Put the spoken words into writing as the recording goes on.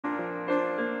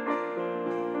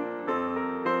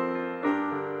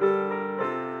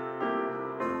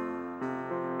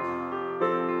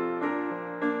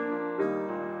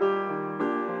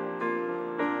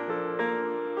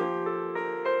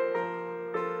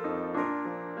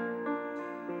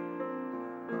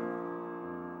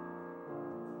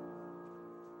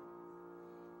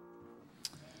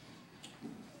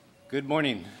Good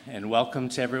morning and welcome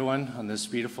to everyone on this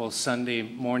beautiful Sunday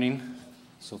morning.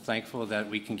 So thankful that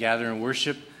we can gather and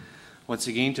worship once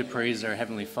again to praise our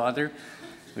Heavenly Father.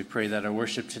 We pray that our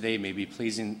worship today may be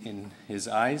pleasing in His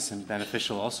eyes and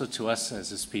beneficial also to us as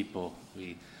His people.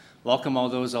 We welcome all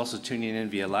those also tuning in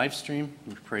via live stream.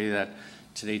 We pray that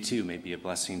today too may be a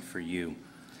blessing for you.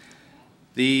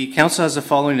 The council has the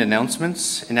following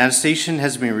announcements. An attestation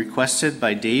has been requested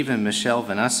by Dave and Michelle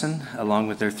Van Ussen, along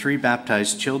with their 3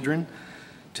 baptized children,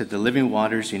 to the Living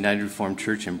Waters United Reformed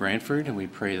Church in Brantford, and we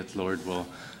pray that the Lord will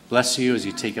bless you as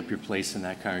you take up your place in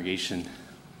that congregation.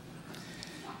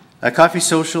 A coffee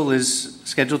social is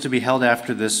scheduled to be held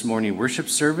after this morning worship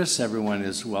service. Everyone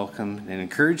is welcome and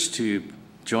encouraged to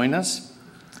join us.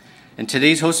 And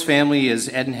today's host family is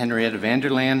Ed and Henrietta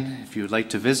Vanderland. If you would like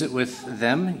to visit with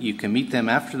them, you can meet them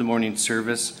after the morning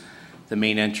service, the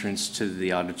main entrance to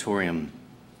the auditorium.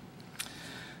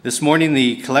 This morning,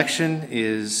 the collection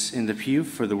is in the pew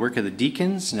for the work of the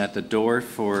deacons and at the door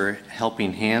for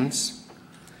helping hands.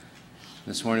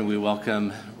 This morning, we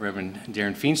welcome Reverend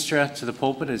Darren Feenstra to the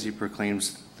pulpit as he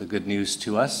proclaims the good news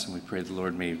to us, and we pray the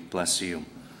Lord may bless you.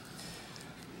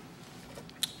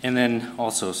 And then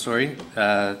also,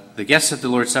 the guests at the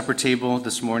Lord's Supper table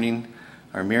this morning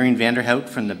are Marion Vanderhout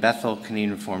from the Bethel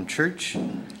Canadian Reformed Church,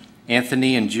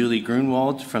 Anthony and Julie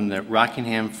Grunwald from the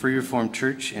Rockingham Free Reformed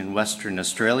Church in Western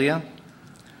Australia,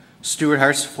 Stuart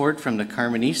Harsford from the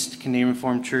Carmen East Canadian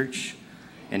Reformed Church,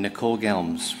 and Nicole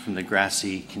Gelms from the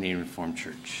Grassy Canadian Reformed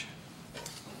Church.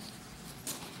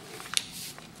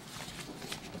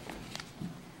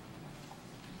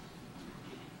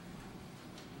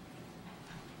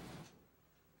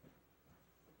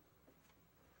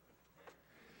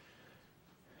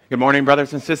 Good morning,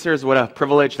 brothers and sisters. What a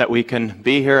privilege that we can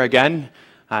be here again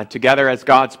together as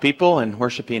God's people and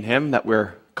worshiping Him, that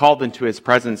we're called into His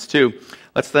presence too.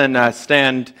 Let's then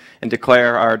stand and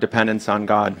declare our dependence on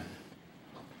God.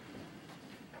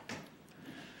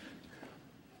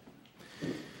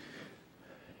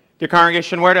 Dear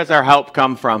congregation, where does our help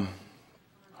come from?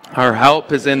 Our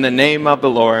help is in the name of the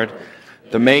Lord,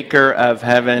 the maker of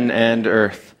heaven and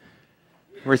earth.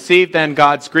 Receive then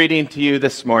God's greeting to you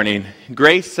this morning.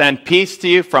 Grace and peace to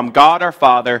you from God our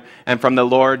Father and from the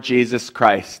Lord Jesus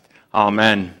Christ.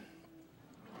 Amen.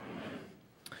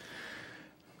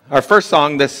 Our first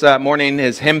song this morning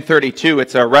is hymn 32.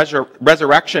 It's a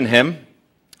resurrection hymn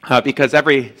because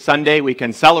every Sunday we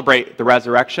can celebrate the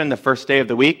resurrection, the first day of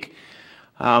the week.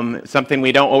 Something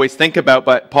we don't always think about,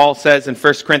 but Paul says in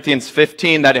 1 Corinthians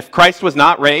 15 that if Christ was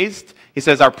not raised, he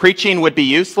says our preaching would be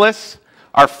useless,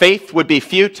 our faith would be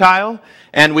futile,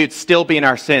 and we'd still be in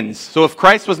our sins. So if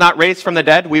Christ was not raised from the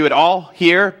dead, we would all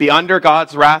here be under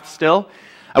God's wrath still.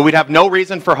 We'd have no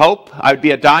reason for hope. I would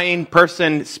be a dying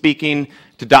person speaking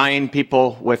to dying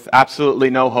people with absolutely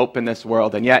no hope in this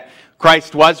world. And yet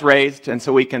Christ was raised, and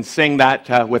so we can sing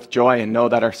that with joy and know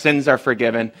that our sins are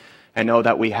forgiven and know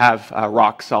that we have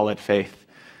rock-solid faith.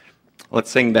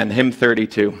 Let's sing then hymn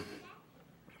 32.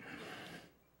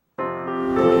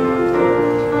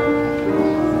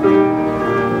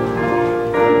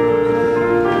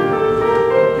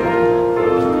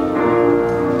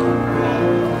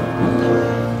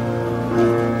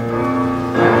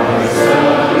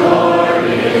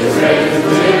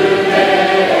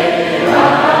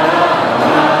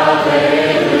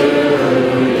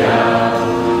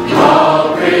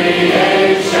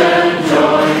 Creation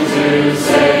joined to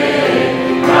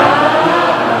say,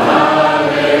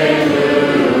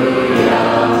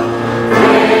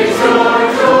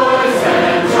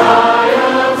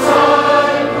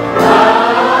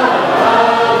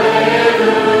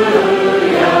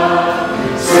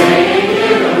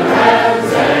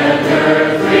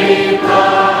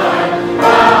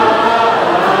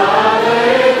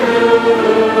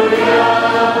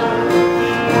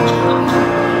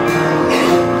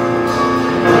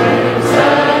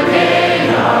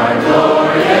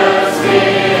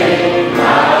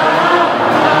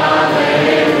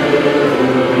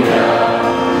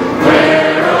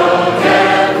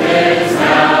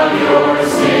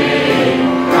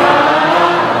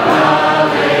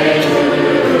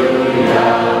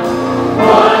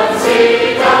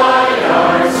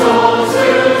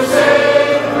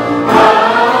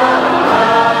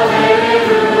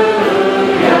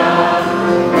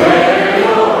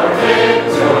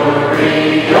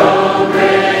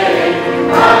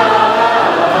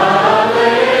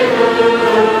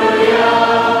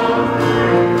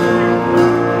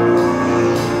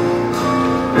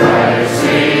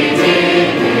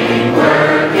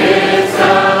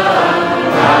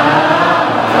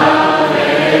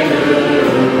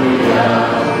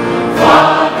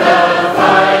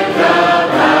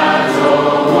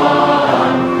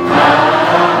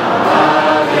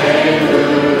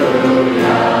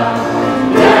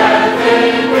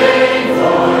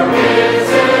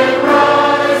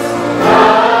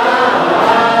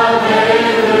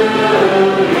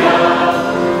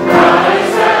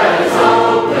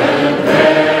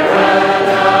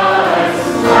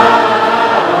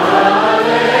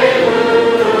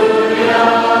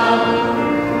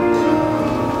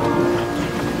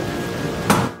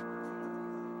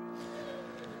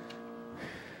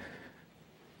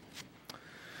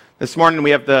 This morning we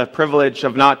have the privilege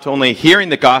of not only hearing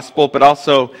the gospel, but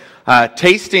also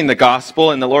tasting the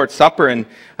gospel in the Lord's Supper and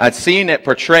seeing it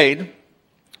portrayed.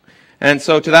 And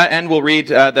so to that end, we'll read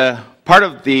the part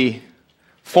of the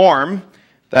form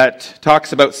that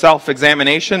talks about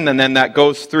self-examination, and then that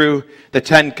goes through the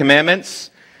 10 Commandments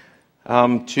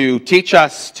to teach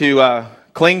us to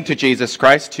cling to Jesus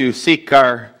Christ, to seek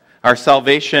our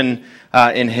salvation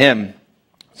in Him.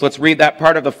 So let's read that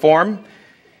part of the form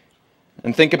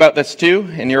and think about this too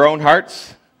in your own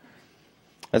hearts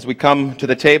as we come to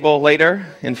the table later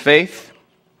in faith.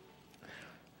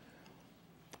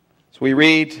 So we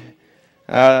read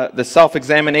the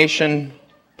self-examination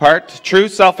part. True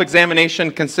self-examination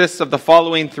consists of the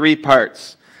following 3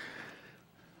 parts.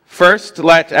 First,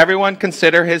 let everyone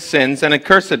consider his sins and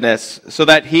accursedness, so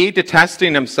that he,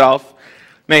 detesting himself,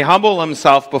 may humble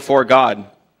himself before God.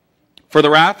 For the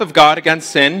wrath of God against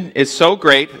sin is so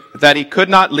great that he could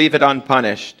not leave it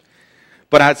unpunished,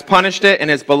 but has punished it in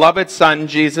his beloved Son,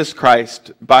 Jesus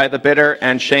Christ, by the bitter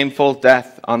and shameful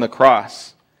death on the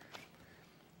cross.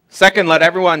 Second, let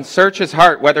everyone search his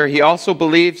heart whether he also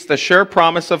believes the sure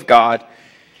promise of God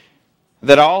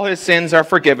that all his sins are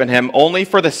forgiven him only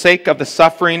for the sake of the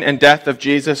suffering and death of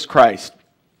Jesus Christ,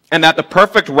 and that the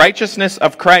perfect righteousness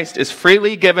of Christ is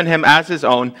freely given him as his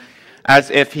own,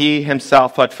 as if he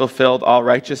himself had fulfilled all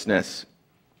righteousness.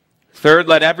 Third,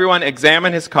 let everyone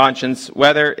examine his conscience,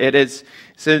 whether it is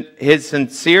his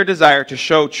sincere desire to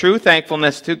show true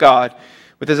thankfulness to God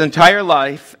with his entire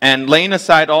life, and laying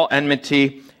aside all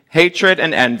enmity, hatred,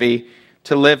 and envy,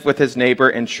 to live with his neighbor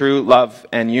in true love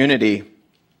and unity.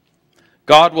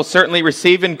 God will certainly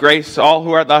receive in grace all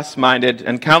who are thus minded,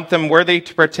 and count them worthy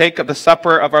to partake of the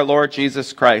supper of our Lord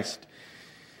Jesus Christ.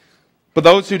 But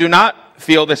those who do not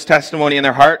feel this testimony in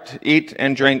their heart eat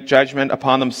and drink judgment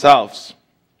upon themselves.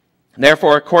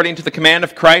 Therefore, according to the command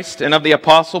of Christ and of the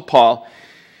Apostle Paul,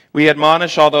 we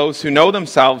admonish all those who know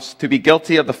themselves to be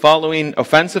guilty of the following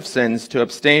offensive sins to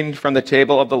abstain from the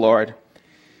table of the Lord.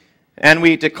 And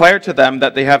we declare to them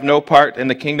that they have no part in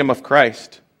the kingdom of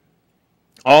Christ.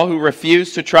 All who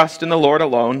refuse to trust in the Lord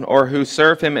alone, or who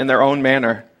serve him in their own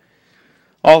manner.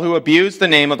 All who abuse the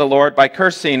name of the Lord by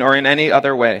cursing or in any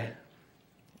other way.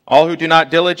 All who do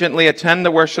not diligently attend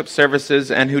the worship services,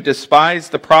 and who despise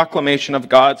the proclamation of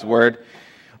God's word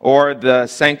or the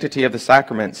sanctity of the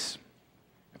sacraments.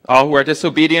 All who are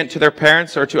disobedient to their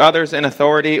parents or to others in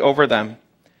authority over them.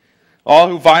 All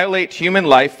who violate human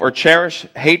life or cherish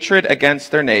hatred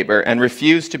against their neighbor and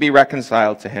refuse to be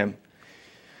reconciled to him.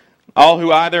 All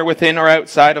who either within or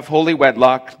outside of holy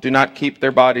wedlock do not keep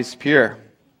their bodies pure.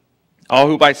 All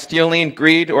who by stealing,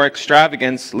 greed, or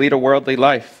extravagance lead a worldly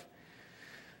life.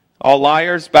 All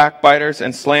liars, backbiters,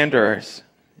 and slanderers.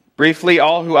 Briefly,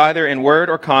 all who either in word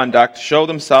or conduct show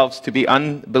themselves to be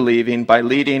unbelieving by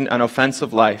leading an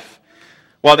offensive life.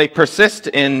 While they persist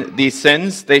in these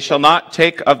sins, they shall not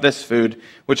take of this food,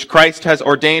 which Christ has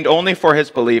ordained only for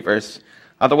his believers.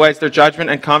 Otherwise, their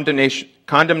judgment and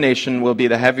condemnation will be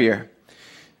the heavier.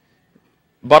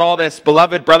 But all this,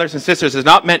 beloved brothers and sisters, is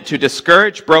not meant to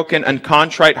discourage broken and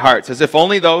contrite hearts, as if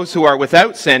only those who are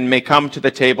without sin may come to the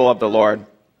table of the Lord.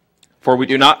 For we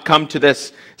do not come to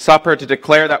this supper to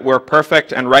declare that we're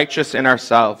perfect and righteous in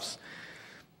ourselves.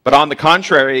 But on the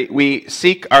contrary, we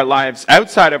seek our lives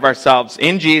outside of ourselves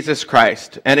in Jesus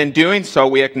Christ, and in doing so,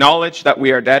 we acknowledge that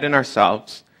we are dead in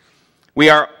ourselves. We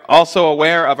are also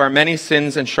aware of our many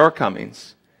sins and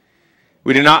shortcomings.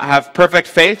 We do not have perfect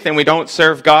faith, and we don't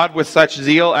serve God with such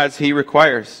zeal as he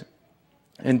requires.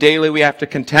 And daily we have to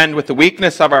contend with the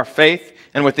weakness of our faith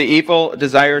and with the evil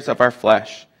desires of our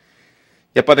flesh.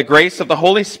 Yet by the grace of the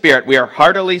Holy Spirit, we are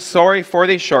heartily sorry for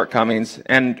these shortcomings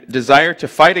and desire to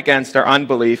fight against our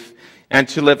unbelief and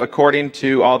to live according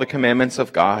to all the commandments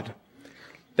of God.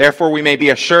 Therefore, we may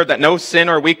be assured that no sin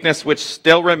or weakness which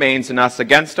still remains in us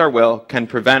against our will can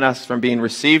prevent us from being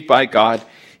received by God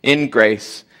in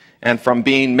grace and from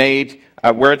being made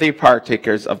worthy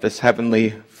partakers of this heavenly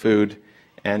food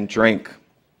and drink.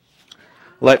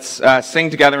 Let's sing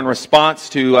together in response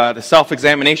to the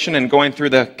self-examination and going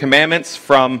through the commandments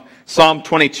from Psalm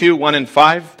 22, 1 and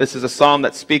 5. This is a psalm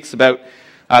that speaks about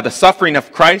the suffering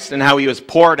of Christ and how he was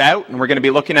poured out. And we're going to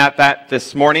be looking at that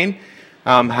this morning,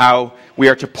 how we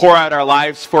are to pour out our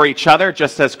lives for each other,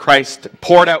 just as Christ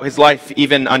poured out his life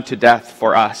even unto death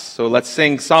for us. So let's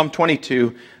sing Psalm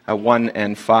 22, 1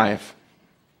 and 5.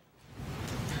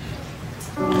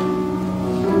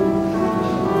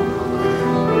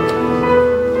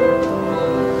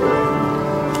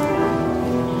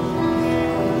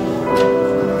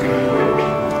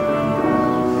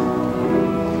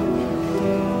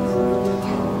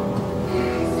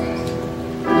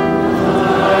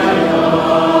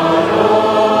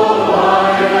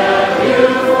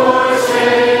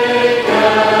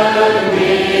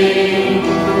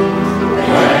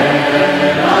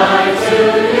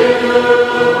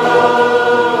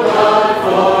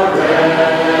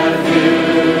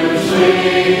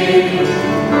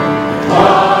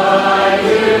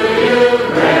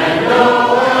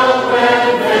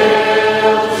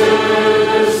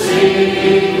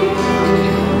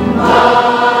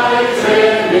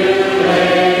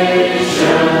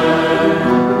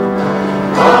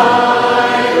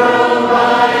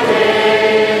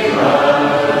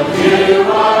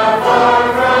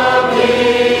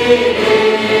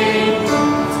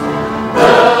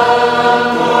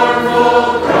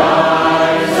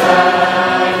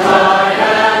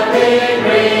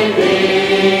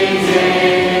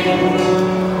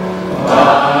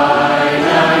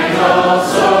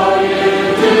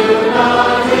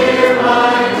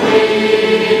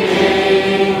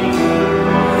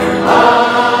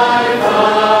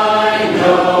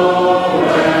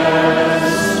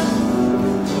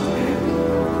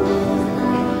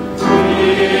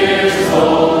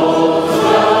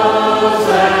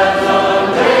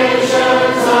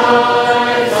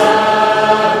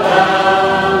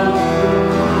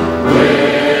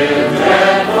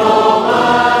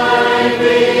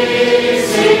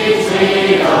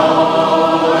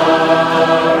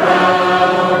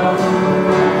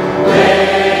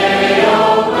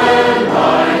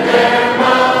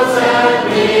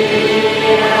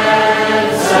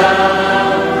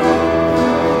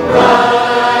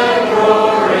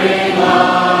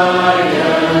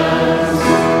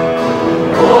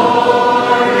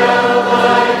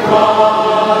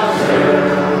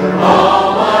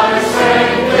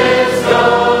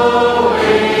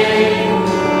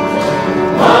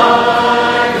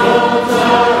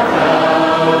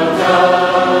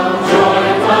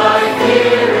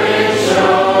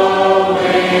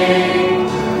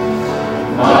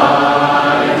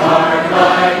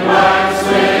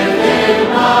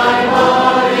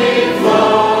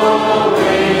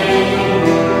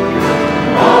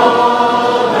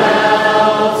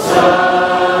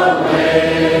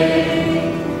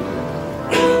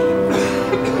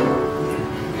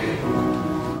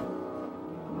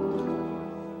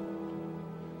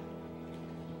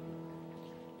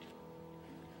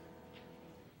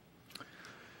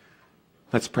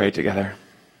 Let's pray together.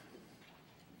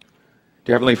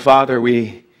 Dear Heavenly Father,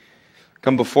 we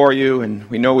come before you and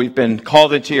we know we've been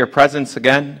called into your presence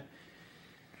again.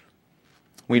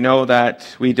 We know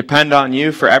that we depend on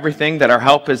you for everything, that our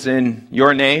help is in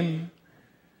your name.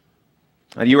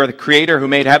 That you are the creator who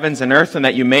made heavens and earth, and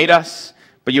that you made us,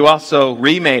 but you also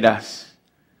remade us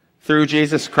through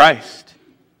Jesus Christ.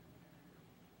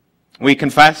 We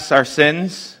confess our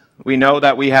sins. We know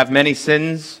that we have many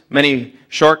sins, many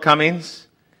shortcomings,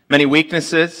 many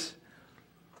weaknesses,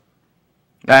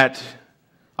 that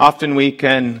often we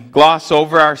can gloss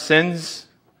over our sins,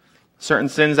 certain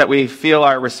sins that we feel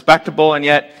are respectable, and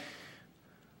yet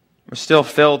we're still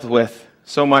filled with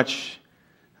so much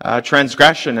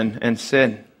transgression and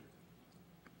sin.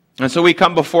 And so we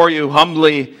come before you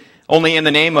humbly, only in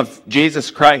the name of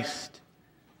Jesus Christ.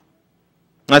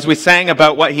 As we sang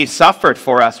about what he suffered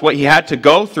for us, what he had to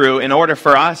go through in order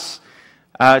for us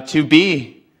to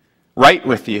be right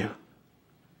with you.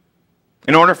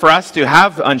 In order for us to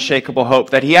have unshakable hope,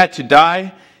 that he had to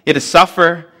die, he had to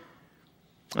suffer,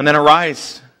 and then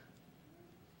arise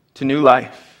to new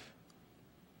life.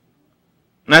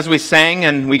 And as we sang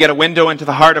and we get a window into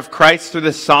the heart of Christ through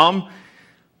this psalm,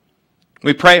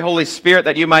 we pray, Holy Spirit,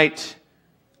 that you might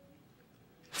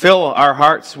fill our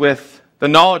hearts with the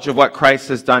knowledge of what Christ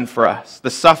has done for us,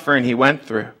 the suffering he went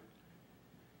through.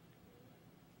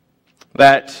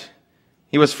 That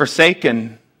he was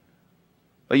forsaken,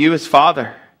 but you, his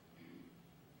Father.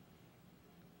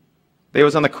 That he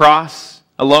was on the cross,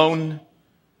 alone,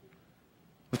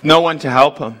 with no one to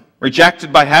help him.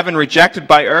 Rejected by heaven, rejected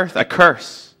by earth, a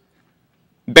curse.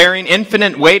 Bearing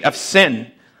infinite weight of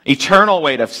sin, eternal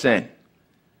weight of sin.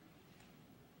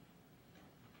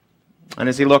 And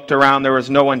as he looked around, there was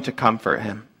no one to comfort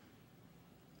him.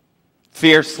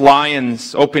 Fierce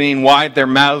lions opening wide their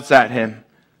mouths at him,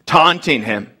 taunting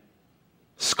him,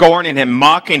 scorning him,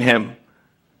 mocking him,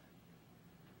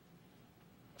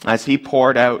 as he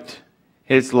poured out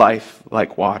his life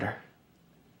like water.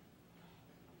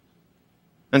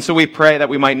 And so we pray that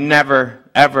we might never,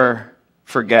 ever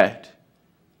forget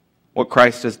what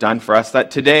Christ has done for us.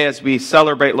 That today, as we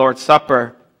celebrate Lord's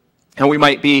Supper, and we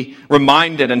might be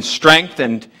reminded and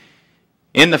strengthened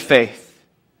in the faith,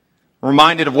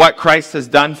 reminded of what Christ has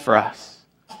done for us,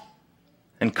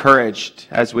 encouraged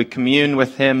as we commune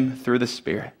with him through the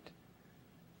Spirit.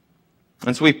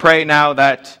 And so we pray now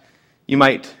that you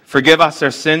might forgive us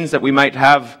our sins, that we might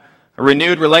have a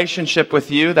renewed relationship with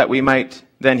you, that we might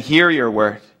then hear your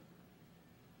word.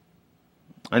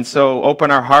 And so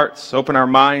open our hearts, open our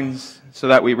minds, so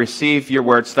that we receive your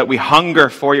word, so that we hunger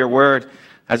for your word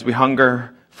as we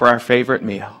hunger for our favorite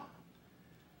meal.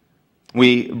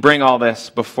 We bring all this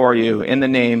before you in the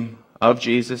name of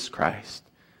Jesus Christ.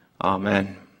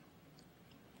 Amen.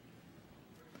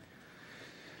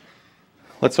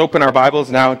 Let's open our Bibles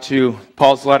now to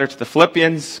Paul's letter to the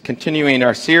Philippians, continuing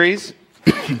our series.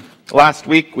 Last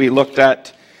week we looked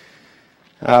at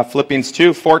Philippians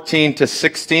 2, 14 to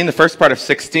 16, the first part of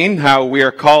 16, how we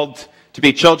are called to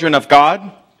be children of God,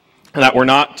 and that we're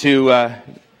not to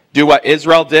do what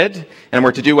Israel did, and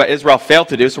we're to do what Israel failed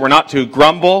to do. So we're not to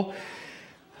grumble,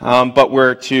 but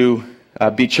we're to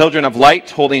be children of light,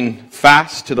 holding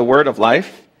fast to the word of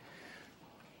life.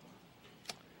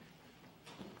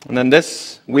 And then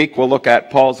this week we'll look at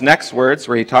Paul's next words,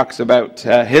 where he talks about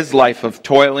his life of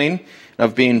toiling,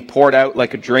 of being poured out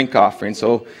like a drink offering.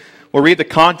 So we'll read the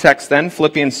context then,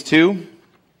 Philippians 2,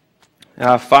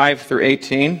 5 through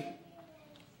 18.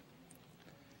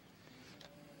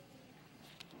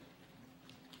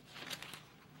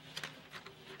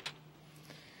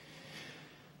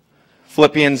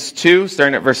 Philippians 2,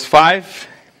 starting at verse 5.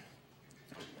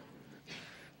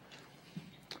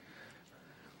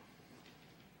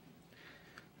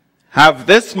 Have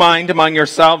this mind among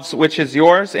yourselves, which is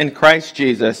yours in Christ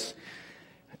Jesus,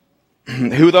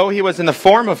 who, though he was in the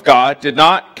form of God, did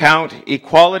not count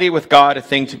equality with God a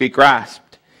thing to be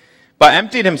grasped, but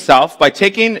emptied himself by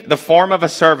taking the form of a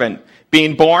servant,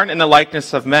 being born in the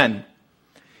likeness of men.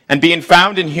 And being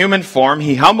found in human form,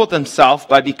 he humbled himself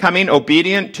by becoming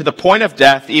obedient to the point of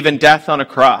death, even death on a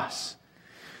cross.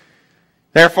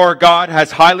 Therefore God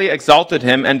has highly exalted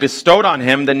him and bestowed on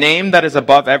him the name that is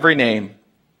above every name,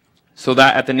 so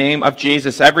that at the name of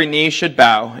Jesus every knee should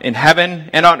bow, in heaven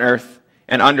and on earth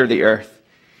and under the earth,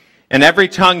 and every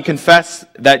tongue confess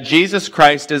that Jesus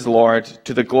Christ is Lord,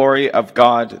 to the glory of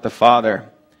God the Father.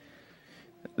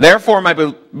 Therefore,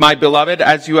 my beloved,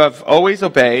 as you have always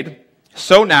obeyed,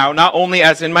 so now, not only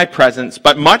as in my presence,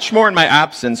 but much more in my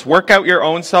absence, work out your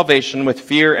own salvation with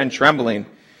fear and trembling.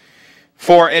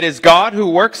 For it is God who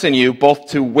works in you both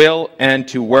to will and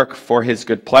to work for his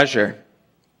good pleasure.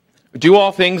 Do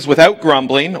all things without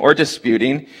grumbling or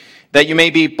disputing, that you may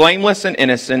be blameless and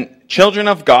innocent, children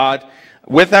of God,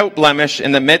 without blemish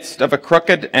in the midst of a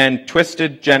crooked and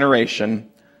twisted generation,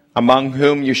 among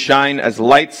whom you shine as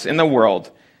lights in the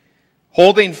world,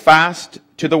 holding fast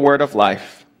to the word of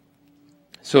life,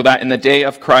 so that in the day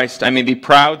of Christ I may be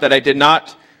proud that I did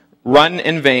not run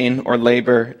in vain or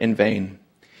labor in vain.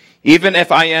 Even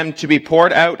if I am to be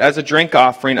poured out as a drink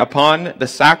offering upon the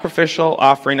sacrificial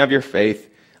offering of your faith,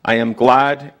 I am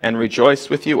glad and rejoice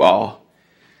with you all.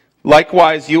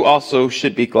 Likewise, you also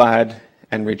should be glad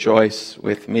and rejoice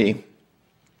with me.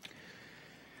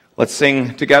 Let's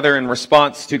sing together in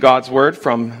response to God's word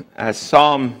from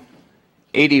Psalm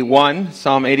 81,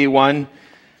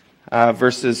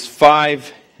 verses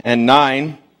 5 and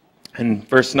 9. And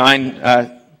verse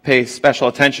 9, pay special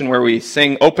attention where we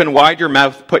sing, "Open wide your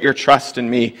mouth, put your trust in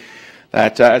me."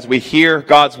 That as we hear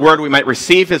God's word, we might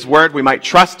receive his word, we might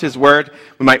trust his word,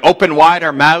 we might open wide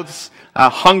our mouths,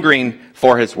 hungering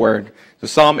for his word. So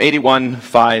Psalm 81,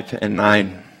 5 and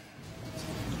 9.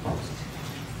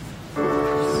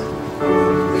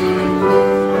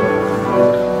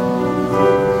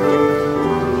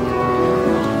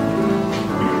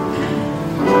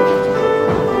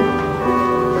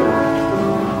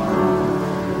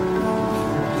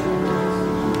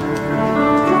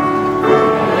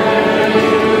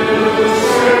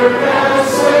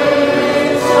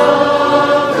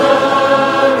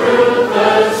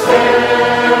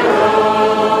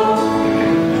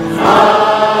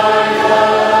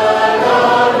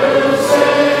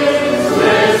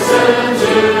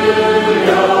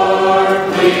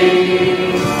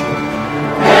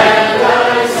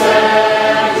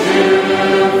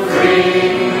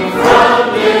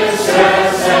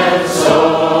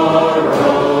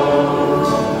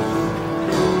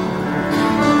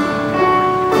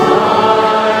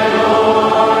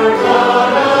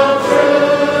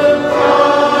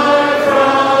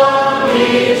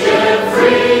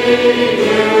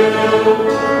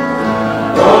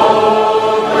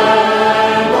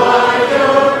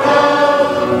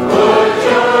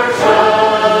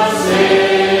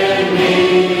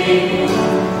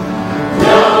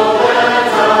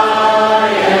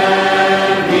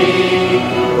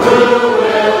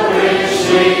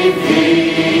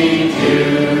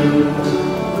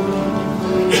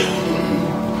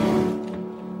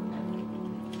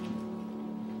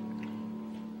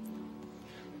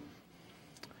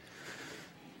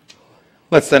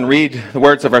 Let's then read the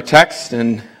words of our text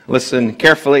and listen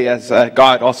carefully as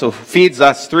God also feeds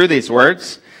us through these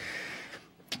words,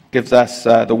 gives us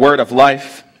the word of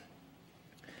life.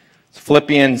 It's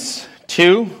Philippians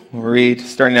 2, we'll read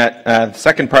starting at the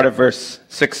second part of verse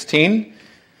 16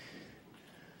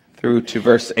 through to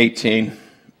verse 18.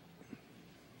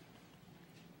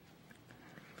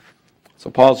 So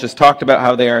Paul's just talked about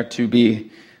how they are to be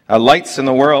lights in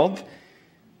the world,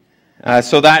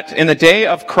 so that in the day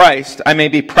of Christ I may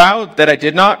be proud that I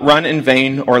did not run in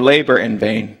vain or labor in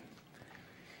vain.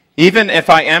 Even if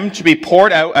I am to be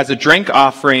poured out as a drink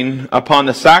offering upon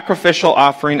the sacrificial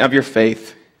offering of your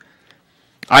faith,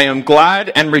 I am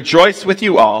glad and rejoice with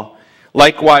you all.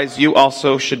 Likewise, you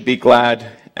also should be glad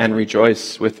and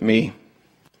rejoice with me.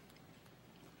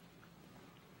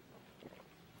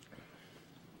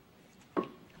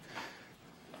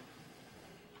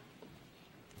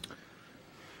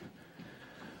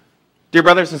 Dear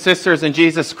brothers and sisters in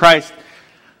Jesus Christ,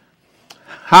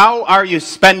 how are you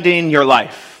spending your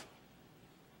life?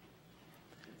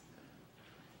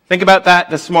 Think about that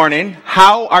this morning.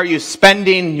 How are you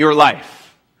spending your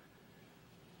life?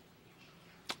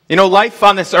 You know, life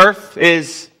on this earth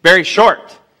is very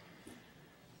short.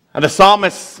 The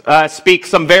psalmist speaks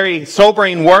some very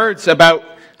sobering words about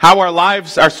how our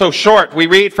lives are so short. We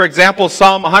read, for example,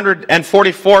 Psalm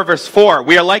 144, verse 4.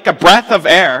 We are like a breath of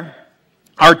air.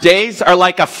 Our days are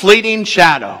like a fleeting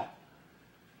shadow.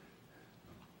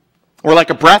 We're like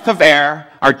a breath of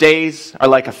air. Our days are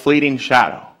like a fleeting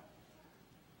shadow.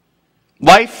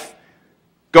 Life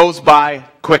goes by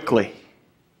quickly.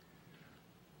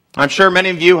 I'm sure many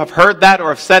of you have heard that or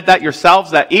have said that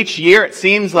yourselves, that each year it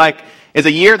seems like is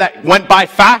a year that went by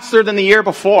faster than the year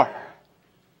before.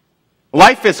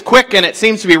 Life is quick and it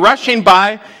seems to be rushing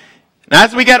by. And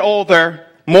as we get older,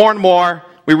 more and more,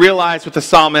 we realize with the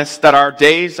psalmist that our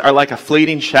days are like a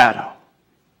fleeting shadow.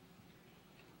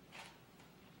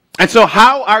 And so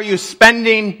how are you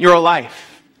spending your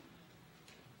life?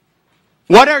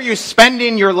 What are you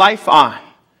spending your life on?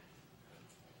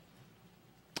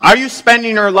 Are you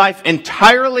spending your life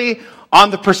entirely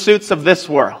on the pursuits of this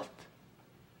world?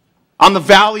 On the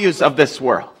values of this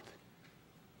world?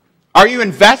 Are you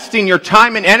investing your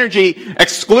time and energy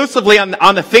exclusively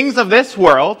on the things of this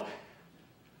world?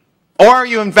 Or are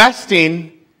you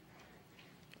investing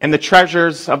in the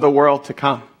treasures of the world to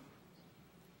come?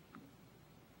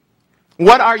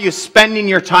 What are you spending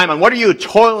your time on? What are you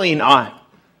toiling on?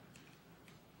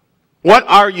 What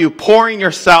are you pouring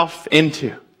yourself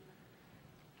into?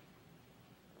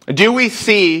 Do we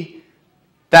see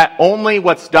that only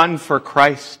what's done for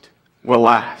Christ will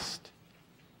last?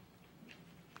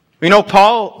 You know,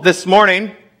 Paul this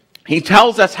morning, he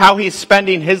tells us how he's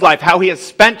spending his life, how he has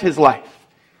spent his life.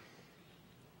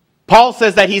 Paul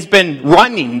says that he's been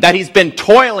running, that he's been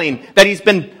toiling, that he's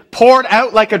been poured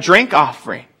out like a drink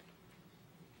offering.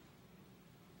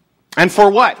 And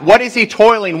for what? What is he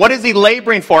toiling? What is he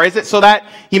laboring for? Is it so that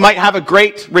he might have a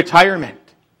great retirement?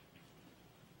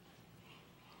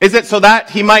 Is it so that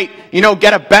he might,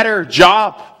 get a better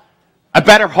job, a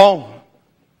better home?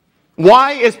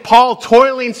 Why is Paul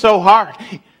toiling so hard?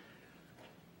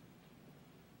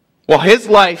 Well, his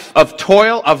life of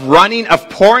toil, of running, of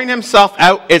pouring himself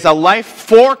out is a life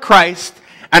for Christ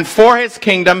and for his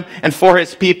kingdom and for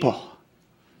his people.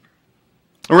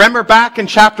 Remember back in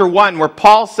chapter 1 where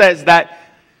Paul says that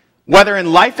whether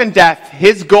in life and death,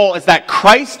 his goal is that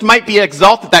Christ might be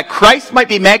exalted, that Christ might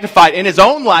be magnified in his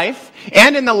own life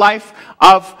and in the life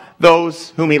of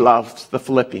those whom he loves, the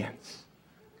Philippians.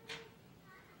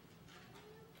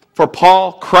 For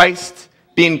Paul, Christ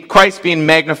being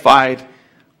magnified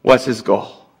was his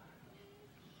goal.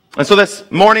 And so this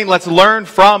morning, let's learn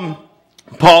from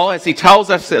Paul as he tells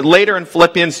us later in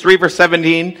Philippians 3 verse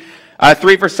 17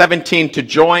 to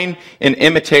join in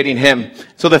imitating him.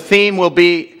 So the theme will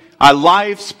be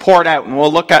lives poured out, and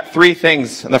we'll look at three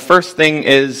things. And the first thing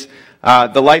is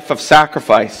the life of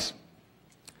sacrifice.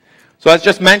 So as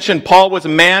just mentioned, Paul was a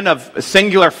man of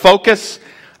singular focus,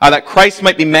 that Christ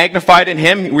might be magnified in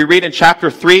him. We read in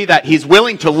chapter 3 that he's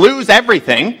willing to lose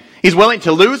everything. He's willing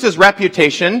to lose his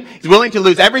reputation. He's willing to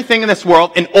lose everything in this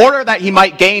world in order that he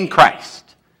might gain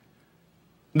Christ.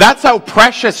 That's how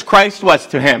precious Christ was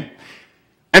to him.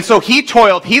 And so he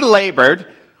toiled, he labored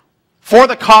for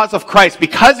the cause of Christ.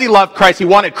 Because he loved Christ, he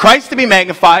wanted Christ to be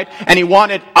magnified, and he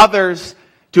wanted others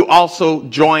to also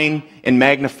join in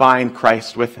magnifying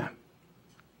Christ with him.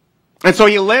 And so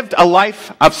he lived a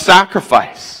life of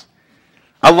sacrifice.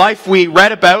 A life we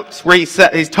read about where he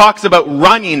talks about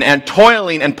running and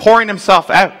toiling and pouring himself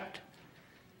out.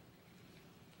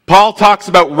 Paul talks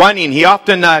about running. He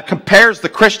often compares the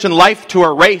Christian life to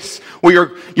a race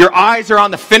where your eyes are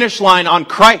on the finish line on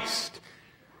Christ.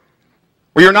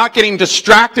 Where you're not getting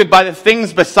distracted by the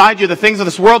things beside you, the things of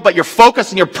this world, but your focus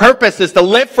and your purpose is to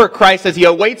live for Christ as he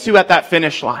awaits you at that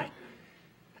finish line.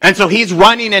 And so he's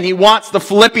running, and he wants the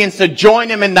Philippians to join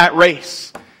him in that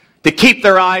race, to keep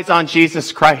their eyes on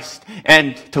Jesus Christ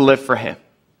and to live for him.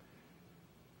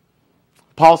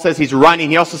 Paul says he's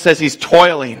running. He also says he's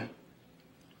toiling.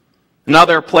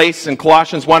 Another place in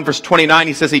Colossians 1 verse 29,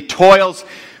 he says he toils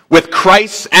with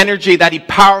Christ's energy that he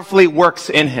powerfully works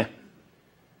in him.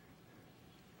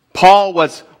 Paul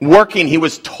was working, he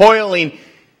was toiling,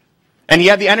 and he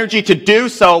had the energy to do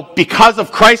so because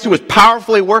of Christ who was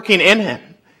powerfully working in him.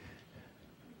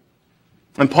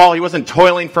 And Paul, he wasn't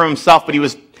toiling for himself, but he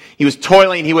was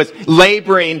toiling, he was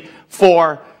laboring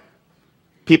for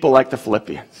people like the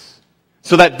Philippians,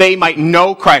 so that they might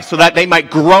know Christ, so that they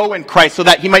might grow in Christ, so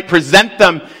that he might present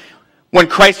them when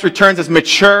Christ returns as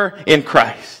mature in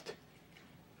Christ.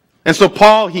 And so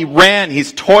Paul, he ran,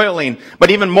 he's toiling, but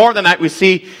even more than that, we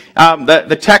see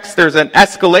the text, there's an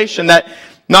escalation that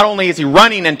not only is he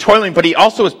running and toiling, but he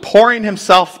also is pouring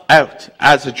himself out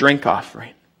as a drink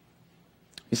offering.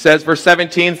 He says, verse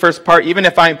 17, first part, even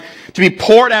if I'm to be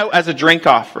poured out as a drink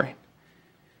offering.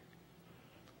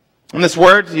 And this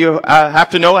word, you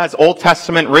have to know, has Old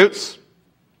Testament roots.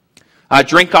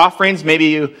 Drink offerings, maybe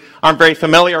you aren't very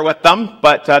familiar with them,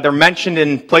 but they're mentioned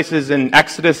in places in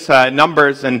Exodus,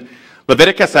 Numbers, and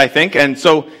Leviticus, I think. And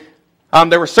so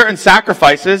there were certain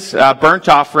sacrifices, burnt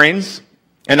offerings,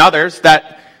 and others,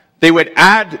 that they would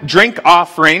add drink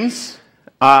offerings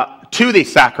to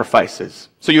these sacrifices.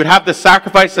 So you would have the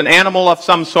sacrifice, an animal of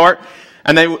some sort,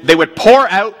 and they would pour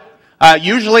out,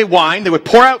 usually wine. They would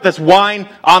pour out this wine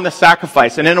on the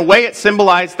sacrifice. And in a way, it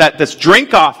symbolized that this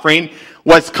drink offering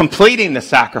was completing the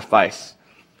sacrifice.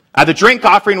 The drink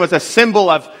offering was a symbol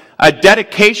of a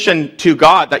dedication to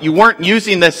God, that you weren't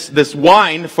using this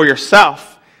wine for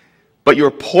yourself, but you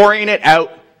were pouring it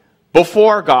out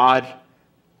before God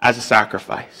as a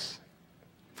sacrifice.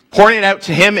 Pouring it out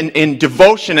to him in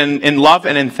devotion and in love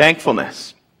and in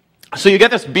thankfulness. So you get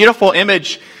this beautiful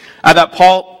image that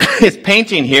Paul is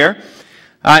painting here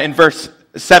in verse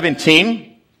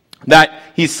 17. that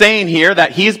he's saying here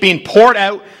that he's being poured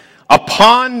out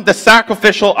upon the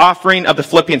sacrificial offering of the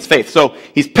Philippians' faith. So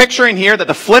he's picturing here that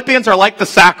the Philippians are like the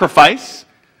sacrifice.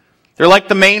 They're like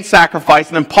the main sacrifice.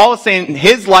 And then Paul is saying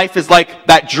his life is like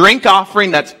that drink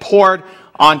offering that's poured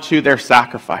onto their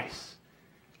sacrifice.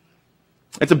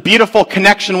 It's a beautiful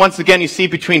connection, once again, you see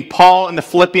between Paul and the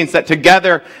Philippians, that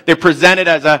together they're presented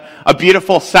as a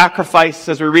beautiful sacrifice,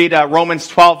 as we read Romans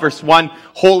 12, verse 1,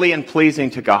 holy and pleasing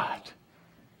to God.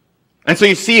 And so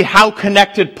you see how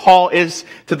connected Paul is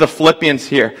to the Philippians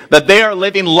here, that they are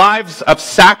living lives of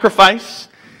sacrifice.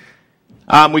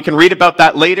 We can read about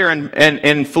that later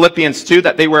in Philippians 2,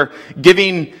 that they were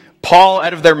giving Paul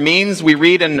out of their means. We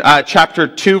read in chapter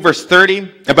 2, verse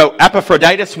 30, about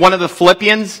Epaphroditus, one of the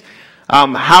Philippians,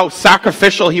 how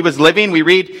sacrificial he was living. We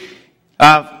read,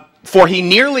 for he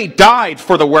nearly died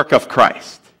for the work of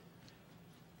Christ.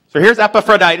 So here's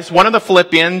Epaphroditus, one of the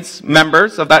Philippians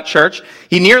members of that church.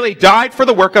 He nearly died for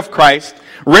the work of Christ,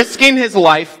 risking his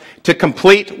life to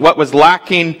complete what was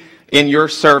lacking in your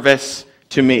service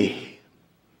to me.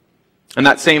 And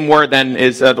that same word then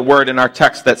is the word in our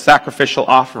text, that sacrificial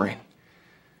offering.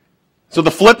 So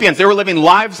the Philippians, they were living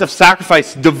lives of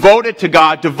sacrifice, devoted to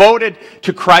God, devoted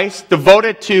to Christ,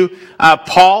 devoted to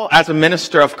Paul as a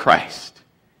minister of Christ.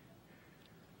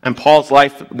 And Paul's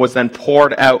life was then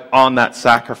poured out on that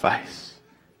sacrifice.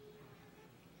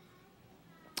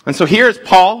 And so here's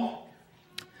Paul,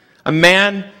 a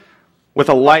man with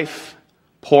a life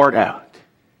poured out.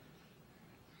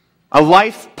 A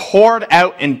life poured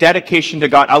out in dedication to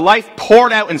God. A life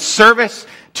poured out in service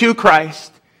to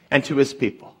Christ and to his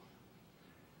people.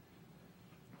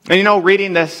 And you know,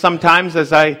 reading this sometimes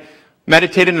as I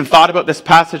meditated and thought about this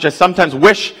passage, I sometimes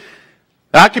wish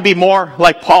that I could be more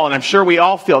like Paul, and I'm sure we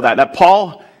all feel that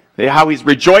Paul, how he's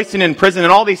rejoicing in prison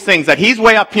and all these things, that he's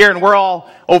way up here and we're all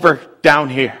over down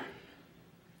here.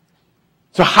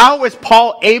 So how is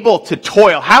Paul able to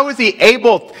toil? How is he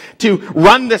able to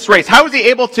run this race? How is he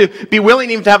able to be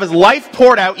willing even to have his life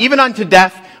poured out, even unto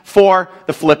death, for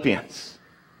the Philippians?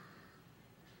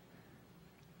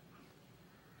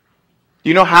 Do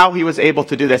you know how he was able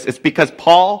to do this? It's because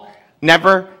Paul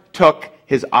never took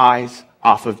his eyes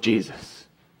off of Jesus.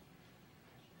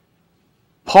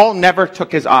 Paul never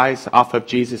took his eyes off of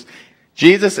Jesus.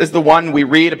 Jesus is the one we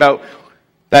read about,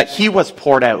 that he was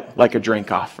poured out like a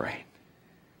drink offering.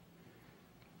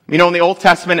 You know, in the Old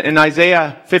Testament, in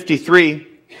Isaiah 53,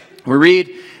 we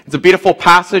read, it's a beautiful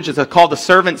passage. It's called the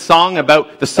Servant Song,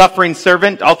 about the suffering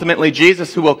servant, ultimately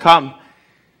Jesus, who will come.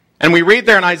 And we read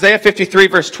there in Isaiah 53,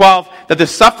 verse 12, that the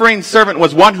suffering servant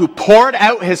was one who poured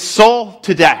out his soul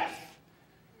to death.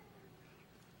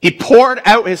 He poured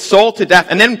out his soul to death.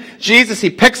 And then Jesus, he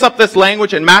picks up this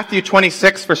language in Matthew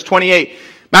 26, verse 28.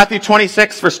 Matthew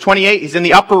 26, verse 28, he's in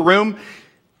the upper room.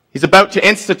 He's about to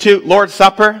institute Lord's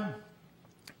Supper.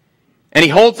 And he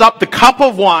holds up the cup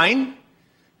of wine.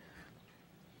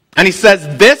 And he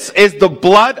says, this is the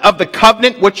blood of the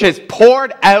covenant which is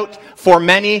poured out for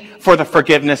many for the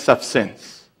forgiveness of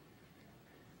sins.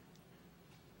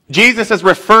 Jesus is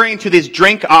referring to these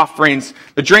drink offerings,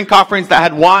 the drink offerings that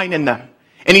had wine in them.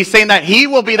 And he's saying that he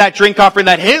will be that drink offering,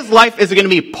 that his life is going to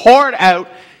be poured out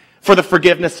for the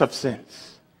forgiveness of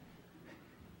sins.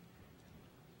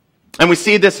 And we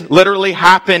see this literally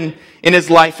happen in his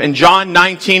life. In John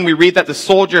 19, we read that the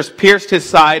soldiers pierced his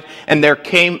side, and there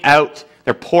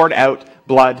poured out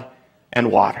blood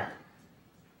and water.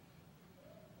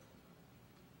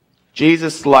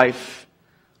 Jesus' life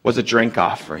was a drink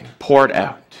offering, poured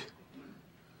out.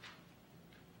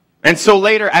 And so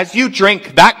later, as you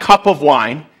drink that cup of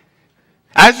wine,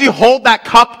 as you hold that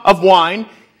cup of wine,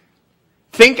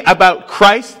 think about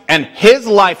Christ and his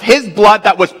life, his blood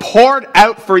that was poured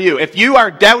out for you. If you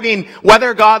are doubting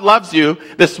whether God loves you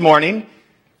this morning,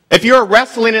 if you're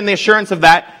wrestling in the assurance of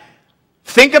that,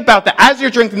 think about that as you're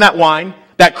drinking that wine,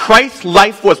 that Christ's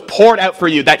life was poured out for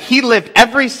you, that he lived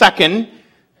every second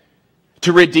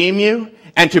to redeem you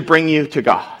and to bring you to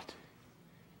God.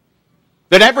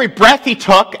 That every breath he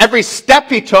took, every step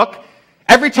he took,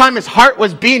 every time his heart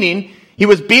was beating, he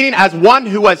was beating as one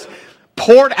who was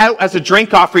poured out as a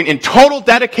drink offering in total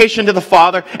dedication to the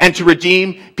Father and to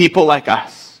redeem people like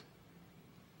us.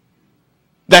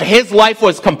 That his life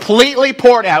was completely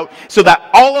poured out so that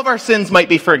all of our sins might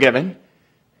be forgiven,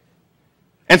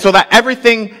 and so that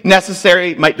everything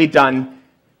necessary might be done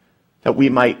that we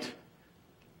might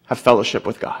have fellowship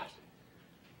with God.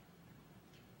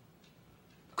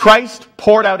 Christ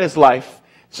poured out his life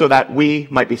so that we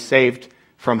might be saved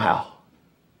from hell.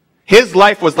 His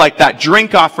life was like that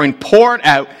drink offering poured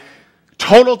out,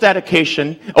 total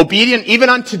dedication, obedient even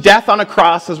unto death on a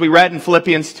cross, as we read in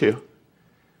Philippians 2.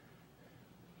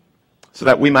 so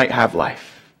that we might have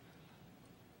life.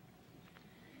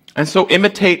 And so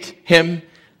imitate him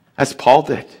as Paul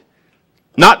did.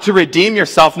 Not to redeem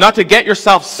yourself, not to get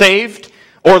yourself saved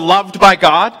or loved by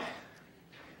God,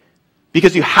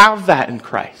 because you have that in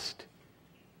Christ.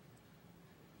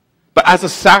 But as a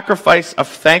sacrifice of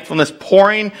thankfulness,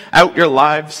 pouring out your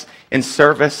lives in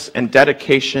service and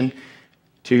dedication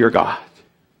to your God.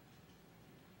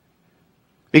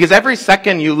 Because every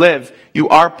second you live, you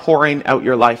are pouring out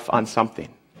your life on something.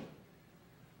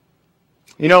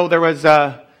 You know, there was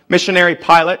a missionary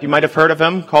pilot, you might have heard of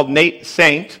him, called Nate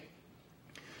Saint.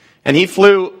 And he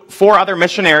flew 4 other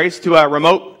missionaries to a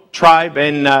remote tribe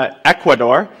in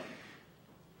Ecuador.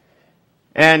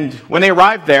 And when they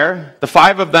arrived there, the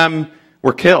 5 of them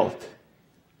were killed.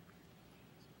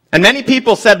 And many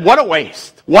people said, what a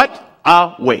waste. What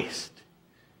a waste.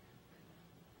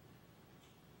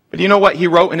 But you know what he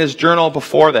wrote in his journal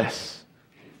before this?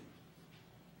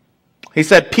 He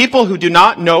said, people who do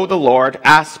not know the Lord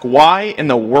ask why in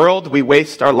the world we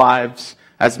waste our lives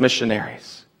as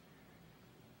missionaries.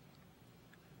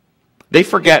 They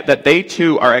forget that they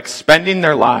too are expending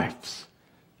their lives.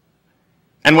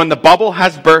 And when the bubble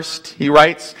has burst, he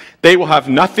writes, they will have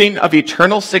nothing of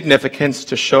eternal significance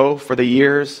to show for the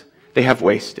years they have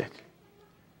wasted.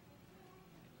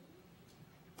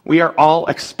 We are all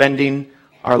expending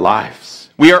our lives.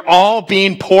 We are all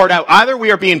being poured out. Either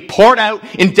we are being poured out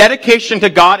in dedication to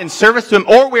God, in service to him,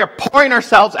 or we are pouring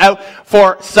ourselves out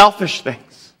for selfish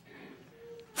things.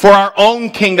 For our own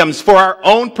kingdoms, for our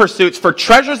own pursuits, for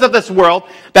treasures of this world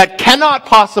that cannot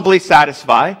possibly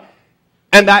satisfy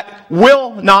and that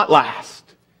will not last.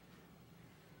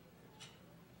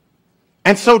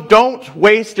 And so don't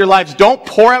waste your lives. Don't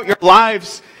pour out your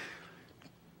lives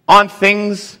on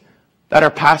things that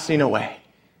are passing away.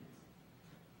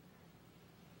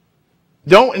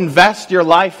 Don't invest your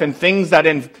life in things that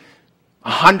in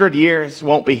 100 years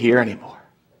won't be here anymore.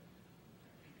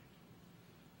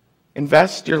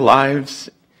 Invest your lives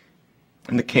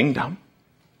in the kingdom.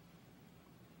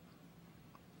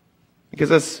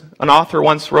 Because as an author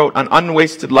once wrote, an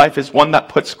unwasted life is one that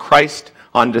puts Christ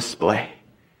on display.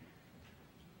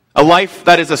 A life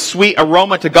that is a sweet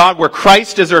aroma to God, where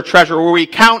Christ is our treasure, where we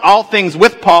count all things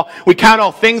with Paul, we count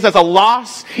all things as a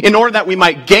loss in order that we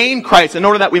might gain Christ, in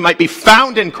order that we might be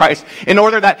found in Christ, in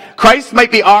order that Christ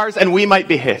might be ours and we might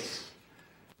be his.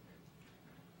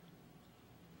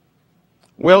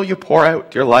 Will you pour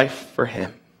out your life for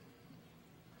him?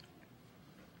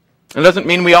 It doesn't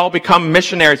mean we all become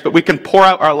missionaries, but we can pour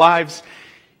out our lives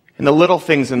in the little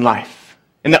things in life,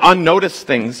 in the unnoticed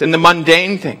things, in the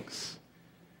mundane things.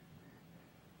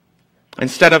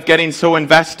 Instead of getting so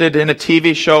invested in a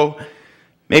TV show,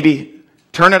 maybe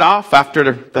turn it off after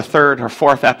the 3rd or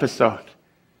 4th episode.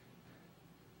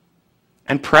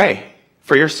 And pray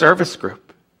for your service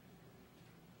group.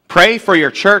 Pray for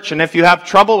your church. And if you have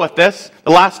trouble with this,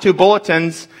 the last 2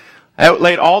 bulletins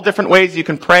outlaid all different ways you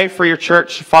can pray for your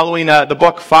church, following the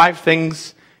book, 5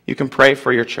 Things You Can Pray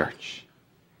for Your Church.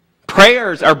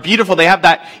 Prayers are beautiful. They have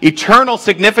that eternal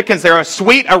significance. They're a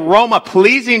sweet aroma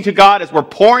pleasing to God as we're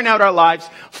pouring out our lives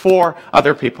for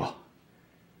other people.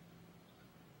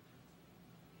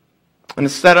 And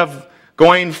instead of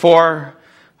going for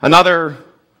another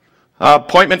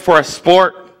appointment for a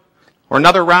sport or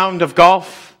another round of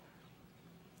golf,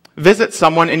 visit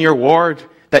someone in your ward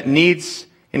that needs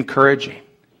encouraging.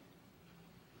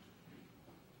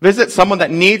 Visit someone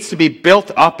that needs to be built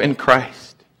up in Christ.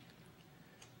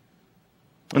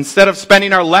 Instead of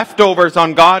spending our leftovers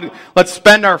on God, let's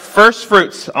spend our first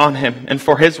fruits on him and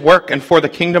for his work and for the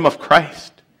kingdom of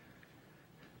Christ.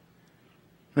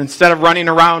 Instead of running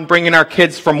around bringing our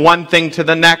kids from one thing to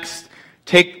the next,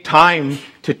 take time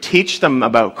to teach them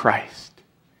about Christ.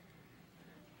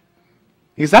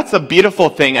 Because that's a beautiful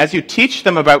thing. As you teach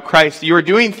them about Christ, you are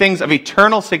doing things of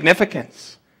eternal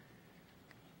significance.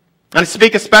 And I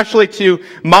speak especially to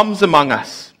moms among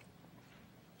us.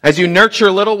 As you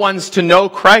nurture little ones to know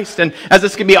Christ, and as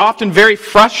this can be often very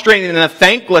frustrating and a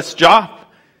thankless job,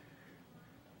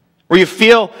 where you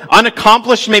feel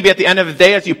unaccomplished maybe at the end of the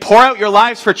day as you pour out your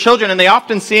lives for children and they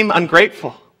often seem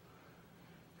ungrateful.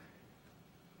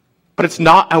 But it's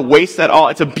not a waste at all.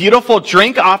 It's a beautiful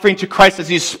drink offering to Christ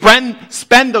as you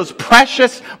spend those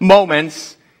precious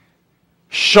moments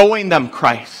showing them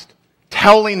Christ,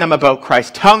 telling them about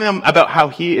Christ, telling them about how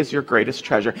he is your greatest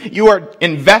treasure. You are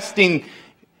investing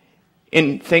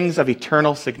in things of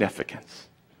eternal significance.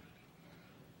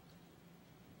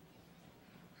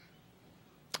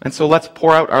 And so let's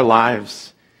pour out our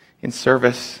lives in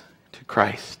service to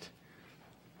Christ.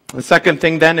 The second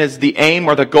thing then is the aim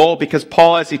or the goal, because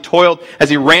Paul, as he toiled, as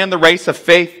he ran the race of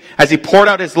faith, as he poured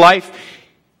out his life,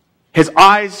 his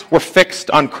eyes were fixed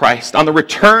on Christ, on the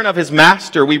return of his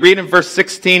master. We read in verse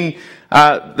 16,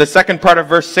 the second part of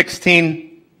verse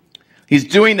 16, he's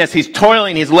doing this, he's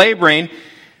toiling, he's laboring.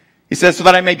 He says, so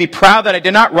that I may be proud that I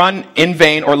did not run in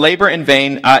vain or labor in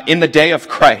vain in the day of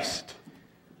Christ.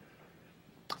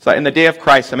 So that in the day of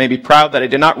Christ I may be proud that I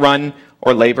did not run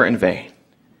or labor in vain.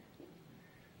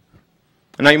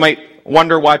 And now you might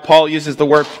wonder why Paul uses the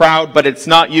word proud, but it's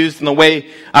not used in the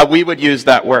way we would use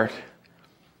that word.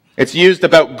 It's used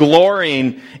about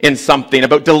glorying in something,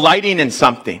 about delighting in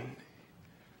something.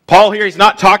 Paul here, he's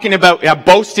not talking about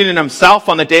boasting in himself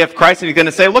on the day of Christ, and he's going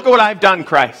to say, look at what I've done,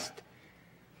 Christ.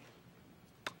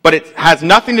 But it has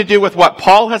nothing to do with what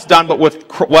Paul has done, but with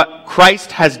what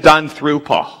Christ has done through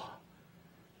Paul.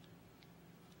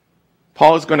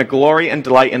 Paul is going to glory and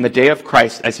delight in the day of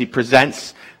Christ as he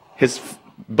presents his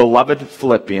beloved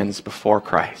Philippians before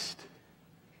Christ.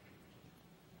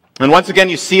 And once again,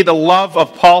 you see the love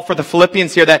of Paul for the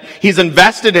Philippians here, that he's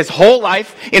invested his whole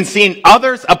life in seeing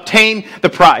others obtain the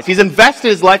prize. He's invested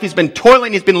his life, he's been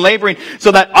toiling, he's been laboring,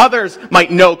 so that others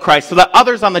might know Christ, so that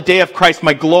others on the day of Christ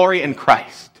might glory in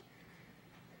Christ.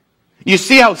 You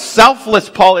see how selfless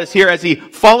Paul is here as he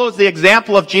follows the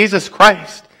example of Jesus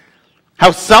Christ. How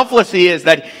selfless he is,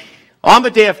 that on the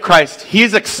day of Christ,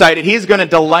 he's excited, he's going to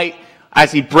delight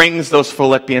as he brings those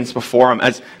Philippians before him,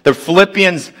 as the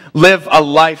Philippians live a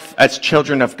life as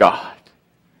children of God.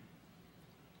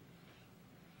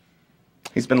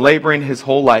 He's been laboring his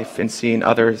whole life in seeing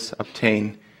others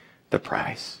obtain the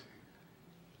prize.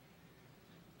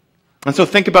 And so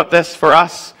think about this for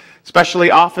us,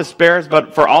 especially office bearers,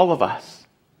 but for all of us.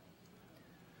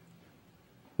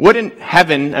 Wouldn't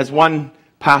heaven, as one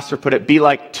pastor put it, be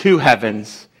like two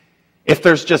heavens if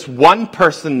there's just one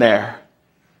person there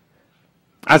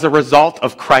as a result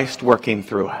of Christ working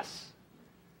through us?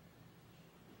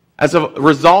 As a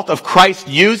result of Christ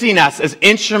using us as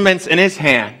instruments in his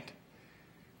hand,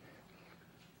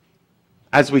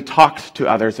 as we talked to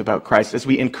others about Christ, as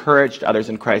we encouraged others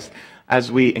in Christ,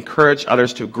 as we encouraged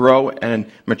others to grow and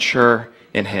mature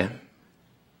in him.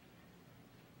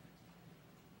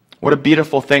 What a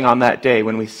beautiful thing on that day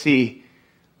when we see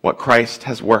what Christ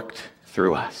has worked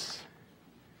through us.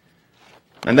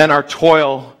 And then our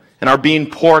toil and our being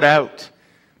poured out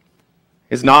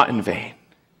is not in vain.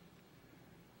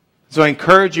 So I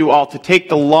encourage you all to take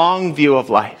the long view of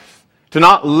life, to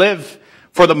not live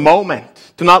for the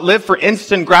moment, to not live for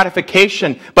instant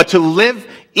gratification, but to live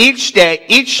each day,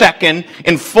 each second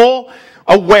in full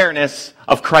awareness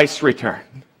of Christ's return.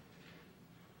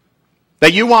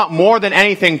 That you want more than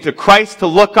anything to Christ to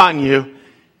look on you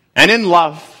and in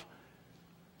love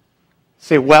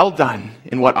say, well done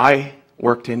in what I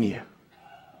worked in you.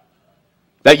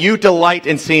 That you delight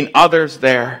in seeing others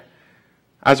there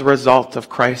as a result of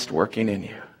Christ working in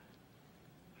you.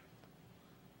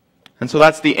 And so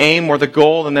that's the aim or the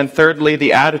goal. And then thirdly,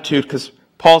 the attitude, because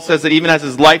Paul says that even as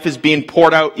his life is being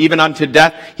poured out, even unto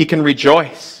death, he can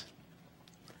rejoice.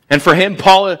 And for him,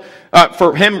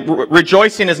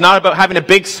 rejoicing is not about having a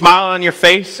big smile on your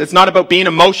face. It's not about being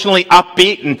emotionally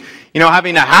upbeat and,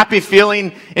 having a happy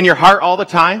feeling in your heart all the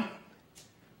time.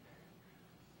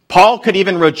 Paul could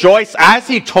even rejoice as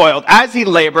he toiled, as he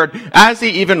labored, as he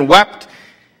even wept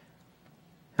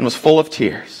and was full of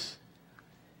tears.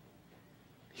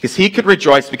 Because he could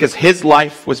rejoice because his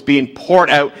life was being poured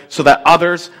out so that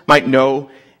others might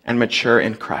know and mature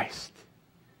in Christ.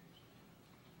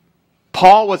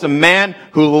 Paul was a man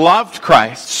who loved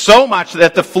Christ so much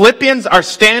that the Philippians are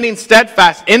standing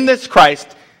steadfast in this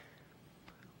Christ,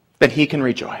 that he can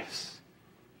rejoice.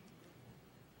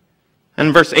 And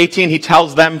in verse 18, he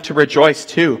tells them to rejoice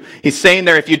too. He's saying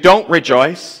there, if you don't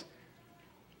rejoice,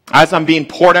 as I'm being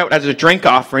poured out as a drink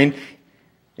offering,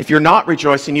 if you're not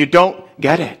rejoicing, you don't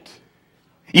get it.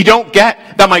 You don't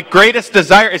get that my greatest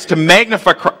desire is to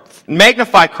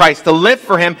magnify Christ, to live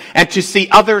for him, and to see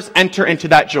others enter into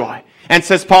that joy. And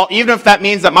says Paul, even if that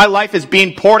means that my life is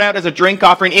being poured out as a drink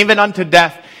offering, even unto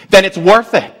death, then it's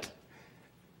worth it.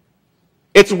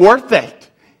 It's worth it.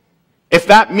 If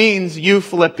that means you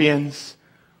Philippians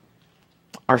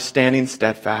are standing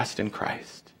steadfast in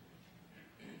Christ.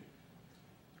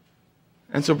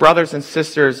 And so, brothers and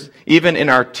sisters, even in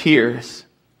our tears,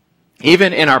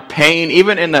 even in our pain,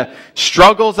 even in the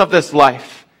struggles of this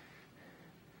life,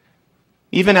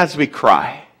 even as we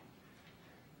cry,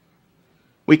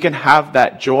 we can have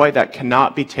that joy that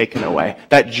cannot be taken away.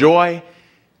 That joy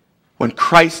when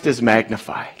Christ is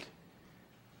magnified.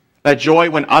 That joy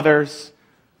when others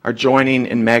are joining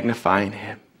in magnifying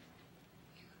him.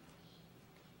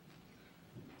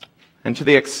 And to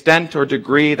the extent or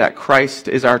degree that Christ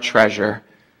is our treasure,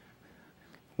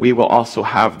 we will also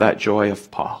have that joy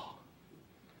of Paul.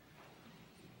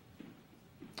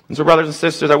 And so, brothers and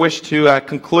sisters, I wish to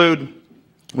conclude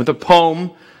with a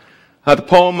poem, the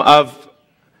poem of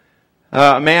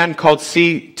a man called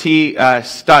C.T.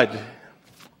 Studd.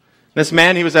 This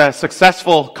man, he was a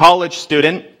successful college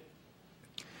student.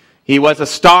 He was a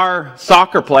star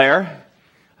soccer player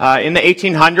in the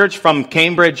 1800s from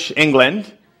Cambridge,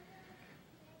 England.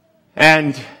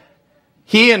 And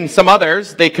he and some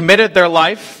others, they committed their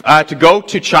life to go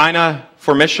to China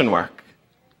for mission work.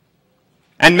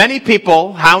 And many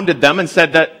people hounded them and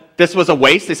said that this was a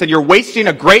waste. They said, you're wasting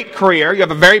a great career. You have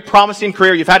a very promising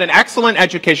career. You've had an excellent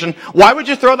education. Why would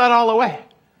you throw that all away?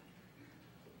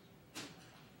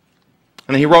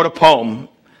 And he wrote a poem.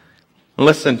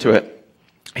 Listen to it.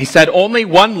 He said, only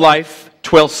one life,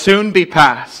 'twill soon be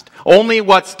past. Only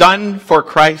what's done for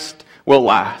Christ will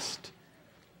last.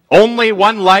 Only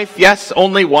one life, yes,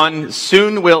 only one.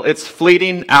 Soon will its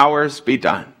fleeting hours be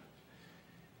done.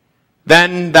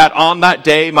 Then that on that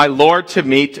day my Lord to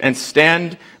meet and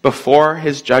stand before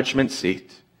his judgment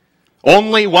seat.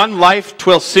 Only one life,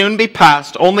 'twill soon be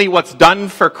past. Only what's done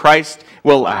for Christ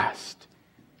will last.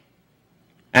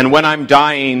 And when I'm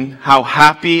dying, how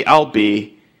happy I'll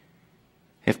be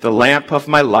if the lamp of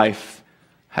my life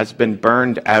has been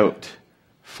burned out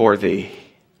for thee.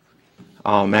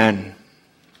 Amen.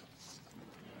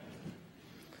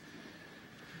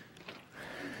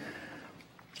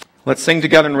 Let's sing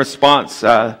together in response.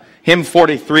 Hymn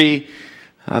 43,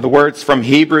 the words from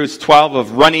Hebrews 12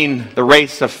 of running the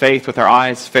race of faith with our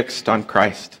eyes fixed on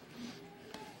Christ.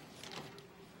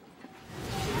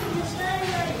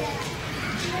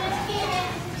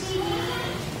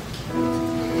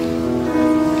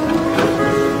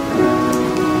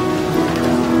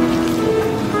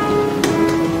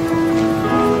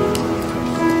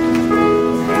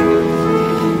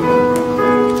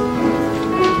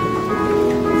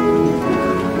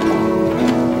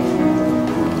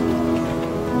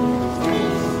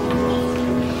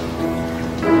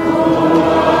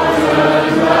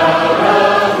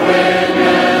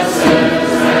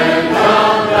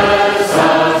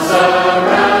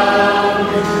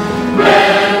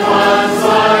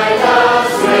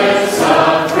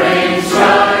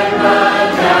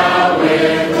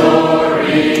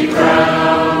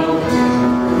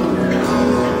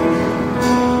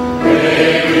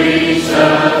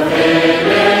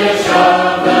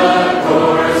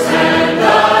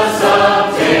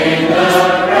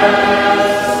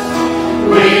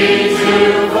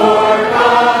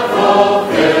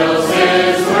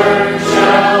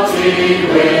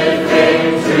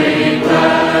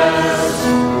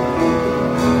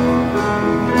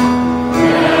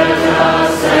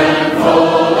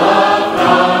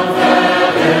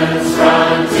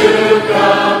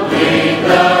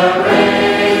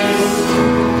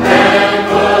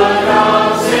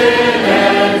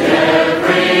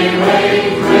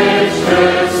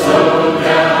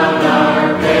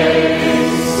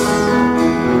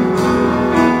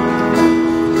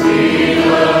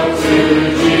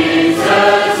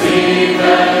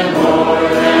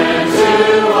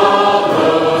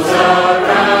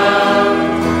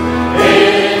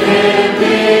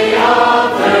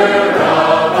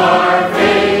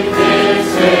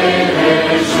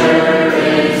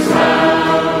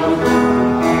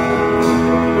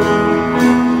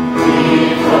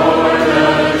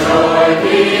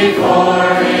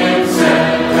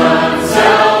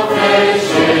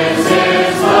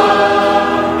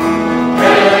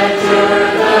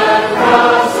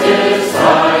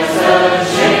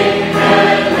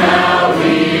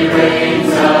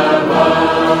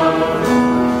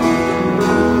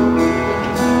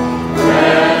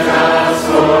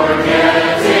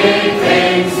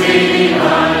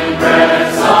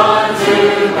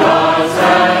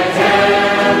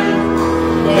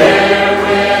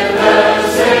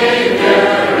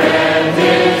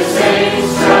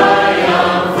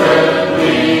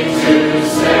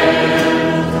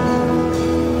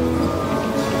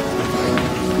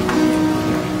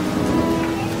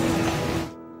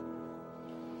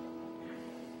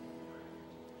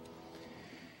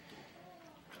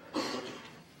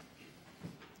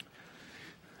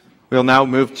 We'll now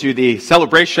move to the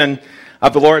celebration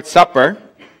of the Lord's Supper,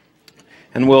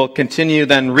 and we'll continue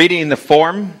then reading the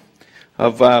form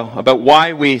of about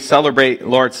why we celebrate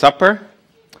Lord's Supper.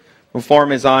 The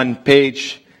form is on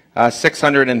page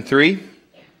 603.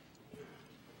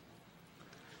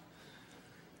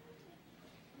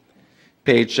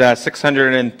 Page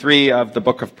 603 of the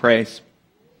Book of Praise.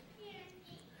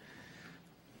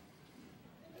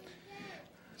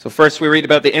 So first we read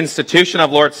about the institution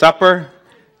of Lord's Supper.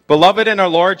 Beloved in our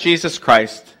Lord Jesus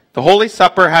Christ, the Holy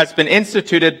Supper has been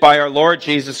instituted by our Lord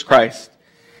Jesus Christ.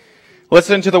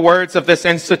 Listen to the words of this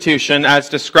institution as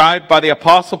described by the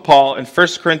Apostle Paul in 1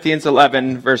 Corinthians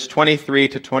 11, verse 23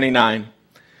 to 29.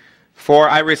 For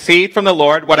I received from the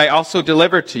Lord what I also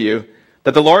delivered to you,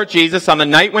 that the Lord Jesus, on the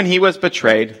night when he was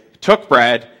betrayed, took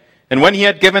bread, and when he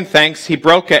had given thanks, he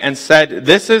broke it and said,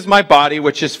 "This is my body,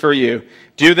 which is for you.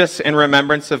 Do this in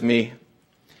remembrance of me."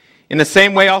 In the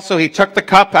same way also he took the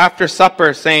cup after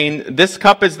supper, saying, "This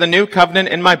cup is the new covenant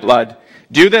in my blood.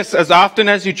 Do this as often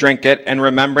as you drink it in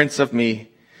remembrance of me.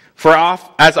 For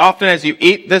as often as you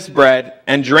eat this bread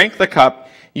and drink the cup,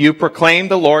 you proclaim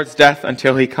the Lord's death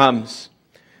until he comes.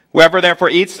 Whoever therefore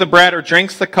eats the bread or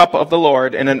drinks the cup of the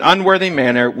Lord in an unworthy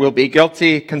manner will be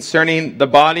guilty concerning the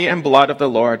body and blood of the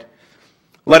Lord.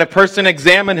 Let a person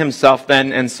examine himself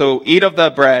then, and so eat of the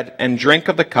bread and drink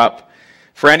of the cup.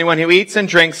 For anyone who eats and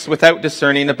drinks without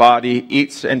discerning the body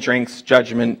eats and drinks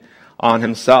judgment on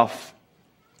himself."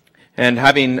 And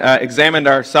having examined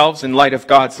ourselves in light of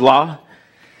God's law,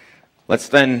 let's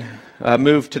then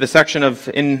move to the section of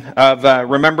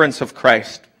remembrance of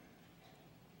Christ.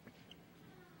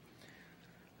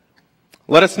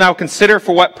 Let us now consider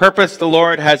for what purpose the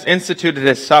Lord has instituted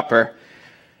his supper,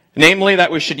 namely that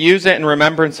we should use it in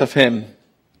remembrance of him.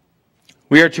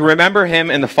 We are to remember him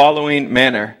in the following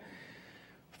manner.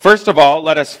 First of all,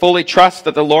 let us fully trust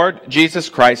that the Lord Jesus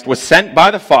Christ was sent by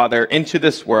the Father into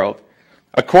this world,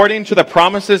 according to the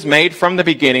promises made from the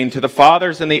beginning to the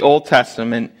fathers in the Old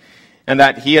Testament, and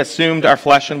that he assumed our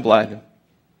flesh and blood.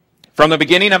 From the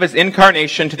beginning of his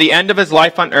incarnation to the end of his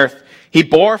life on earth, he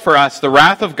bore for us the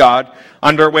wrath of God,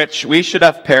 under which we should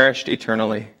have perished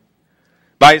eternally.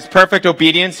 By his perfect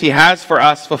obedience, he has for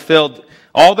us fulfilled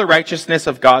all the righteousness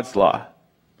of God's law.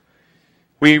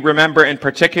 We remember in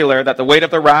particular that the weight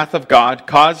of the wrath of God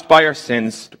caused by our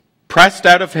sins pressed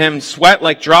out of him sweat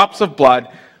like drops of blood,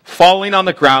 falling on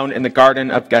the ground in the Garden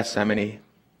of Gethsemane.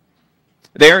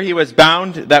 There he was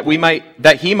bound that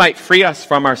he might free us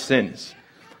from our sins.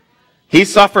 He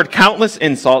suffered countless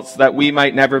insults that we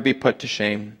might never be put to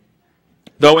shame.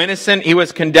 Though innocent, he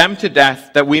was condemned to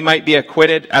death that we might be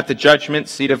acquitted at the judgment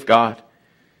seat of God.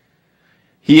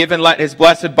 He even let his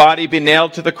blessed body be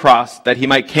nailed to the cross that he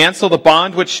might cancel the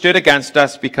bond which stood against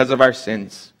us because of our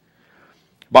sins.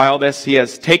 By all this, he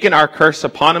has taken our curse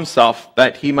upon himself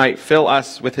that he might fill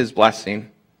us with his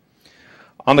blessing.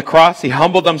 On the cross, he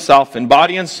humbled himself in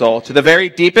body and soul to the very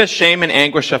deepest shame and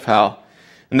anguish of hell.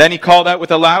 And then he called out with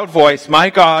a loud voice,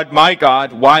 my God,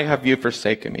 why have you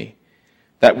forsaken me?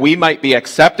 That we might be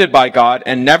accepted by God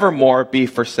and never more be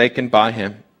forsaken by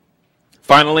him.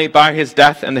 Finally, by his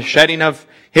death and the shedding of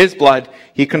his blood,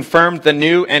 he confirmed the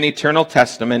new and eternal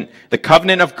testament, the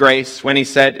covenant of grace, when he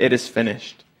said, "It is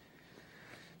finished."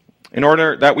 In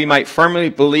order that we might firmly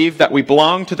believe that we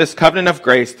belong to this covenant of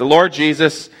grace, the Lord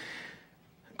Jesus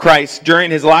Christ, during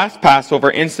his last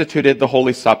Passover, instituted the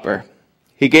Holy Supper.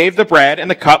 He gave the bread and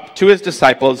the cup to his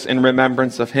disciples in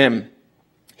remembrance of him.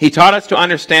 He taught us to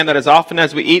understand that as often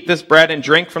as we eat this bread and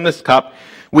drink from this cup,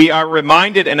 we are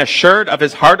reminded and assured of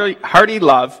his hearty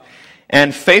love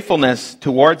and faithfulness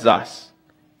towards us.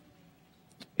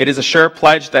 It is a sure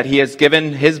pledge that he has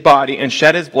given his body and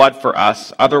shed his blood for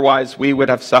us, otherwise we would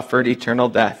have suffered eternal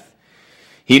death.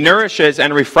 He nourishes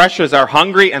and refreshes our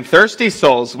hungry and thirsty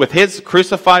souls with his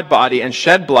crucified body and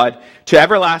shed blood to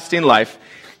everlasting life,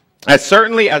 as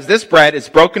certainly as this bread is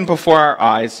broken before our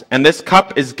eyes, and this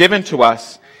cup is given to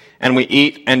us, and we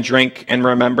eat and drink in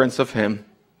remembrance of him.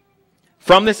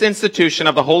 From this institution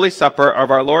of the Holy Supper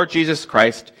of our Lord Jesus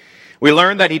Christ, we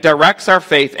learn that he directs our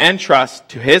faith and trust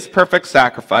to his perfect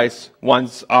sacrifice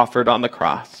once offered on the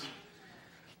cross.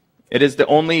 It is the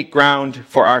only ground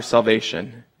for our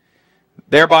salvation.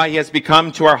 Thereby he has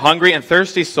become to our hungry and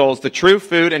thirsty souls the true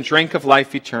food and drink of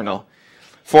life eternal.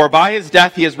 For by his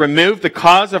death he has removed the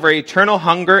cause of our eternal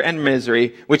hunger and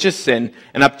misery, which is sin,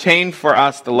 and obtained for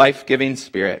us the life-giving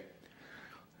Spirit.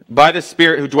 By the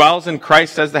Spirit who dwells in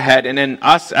Christ as the head and in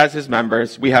us as his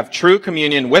members, we have true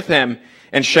communion with him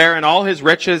and share in all his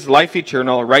riches, life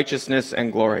eternal, righteousness,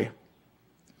 and glory.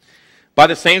 By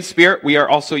the same Spirit, we are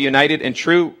also united in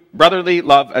true brotherly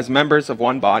love as members of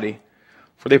one body.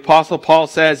 For the Apostle Paul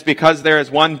says, because there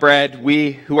is one bread,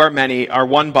 we who are many are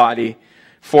one body,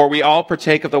 for we all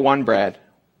partake of the one bread.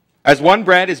 As one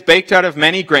bread is baked out of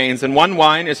many grains, and one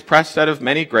wine is pressed out of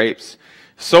many grapes,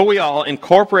 so we all,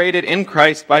 incorporated in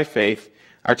Christ by faith,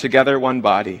 are together one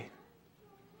body.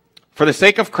 For the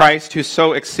sake of Christ, who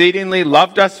so exceedingly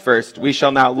loved us first, we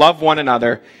shall now love one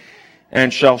another,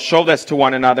 and shall show this to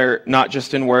one another, not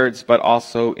just in words, but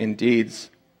also in deeds.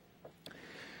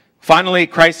 Finally,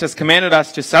 Christ has commanded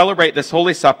us to celebrate this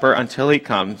Holy Supper until he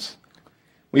comes.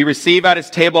 We receive at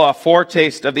his table a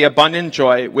foretaste of the abundant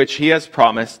joy which he has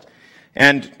promised,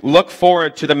 and look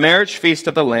forward to the marriage feast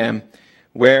of the Lamb,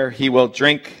 where he will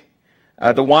drink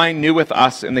the wine new with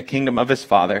us in the kingdom of his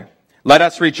Father. Let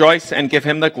us rejoice and give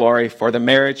him the glory, for the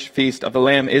marriage feast of the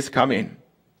Lamb is coming.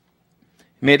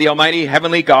 May the Almighty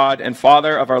Heavenly God and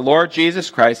Father of our Lord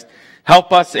Jesus Christ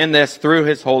help us in this through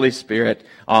his Holy Spirit.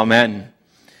 Amen.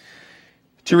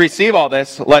 To receive all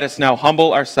this, let us now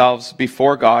humble ourselves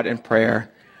before God in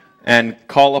prayer and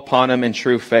call upon him in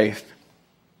true faith.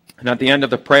 And at the end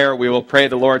of the prayer, we will pray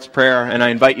the Lord's Prayer, and I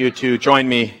invite you to join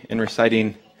me in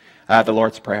reciting the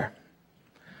Lord's Prayer.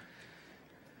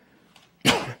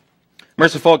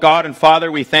 Merciful God and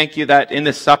Father, we thank you that in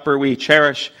this supper we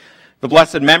cherish the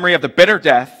blessed memory of the bitter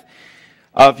death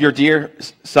of your dear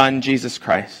Son, Jesus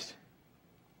Christ.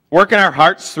 Work in our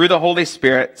hearts through the Holy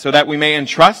Spirit so that we may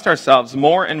entrust ourselves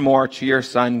more and more to your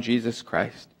Son, Jesus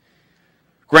Christ.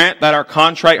 Grant that our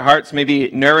contrite hearts may be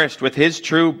nourished with his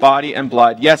true body and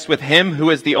blood, yes, with him who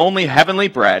is the only heavenly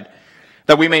bread,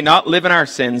 that we may not live in our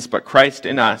sins, but Christ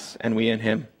in us and we in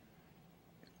him.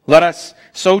 Let us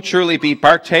so truly be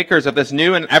partakers of this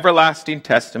new and everlasting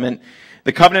testament,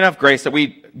 the covenant of grace, that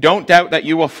we don't doubt that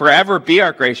you will forever be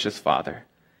our gracious Father,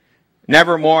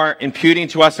 never more imputing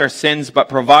to us our sins, but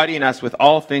providing us with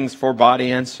all things for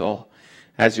body and soul,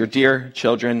 as your dear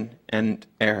children and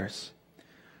heirs.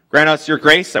 Grant us your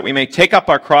grace that we may take up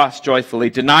our cross joyfully,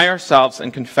 deny ourselves,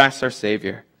 and confess our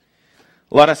Savior.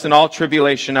 Let us in all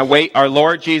tribulation await our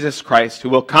Lord Jesus Christ, who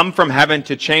will come from heaven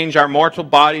to change our mortal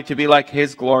body to be like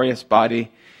his glorious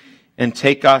body and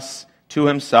take us to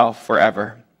himself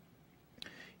forever.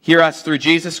 Hear us through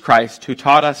Jesus Christ, who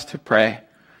taught us to pray,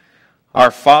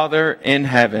 Our Father in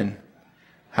heaven,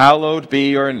 hallowed be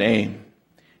your name.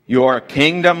 Your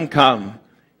kingdom come,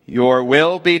 your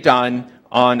will be done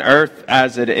on earth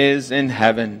as it is in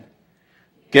heaven.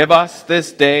 Give us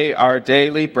this day our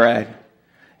daily bread,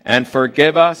 and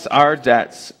forgive us our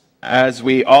debts, as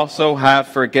we also have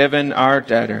forgiven our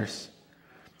debtors.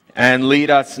 And lead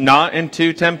us not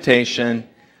into temptation,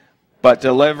 but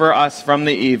deliver us from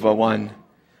the evil one.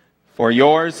 For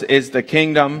yours is the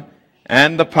kingdom,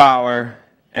 and the power,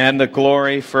 and the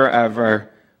glory forever.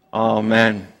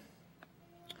 Amen.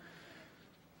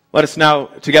 Let us now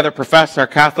together profess our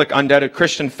Catholic undoubted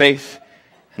Christian faith,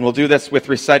 and we'll do this with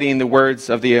reciting the words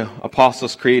of the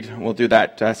Apostles' Creed. We'll do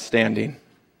that standing.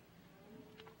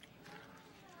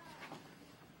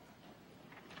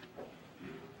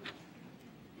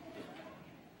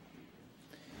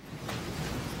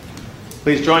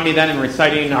 Please join me then in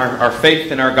reciting our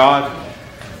faith in our God.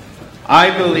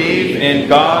 I believe in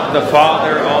God the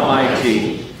Father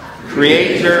Almighty,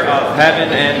 creator of heaven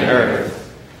and earth.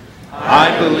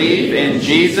 I believe in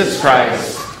Jesus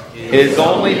Christ, his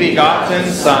only begotten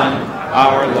Son,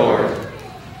 our Lord.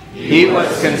 He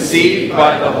was conceived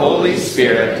by the Holy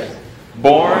Spirit,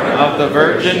 born of the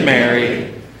Virgin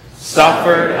Mary,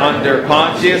 suffered under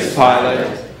Pontius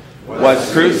Pilate,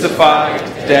 was crucified,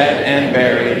 dead, and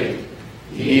buried.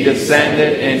 He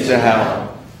descended into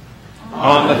hell.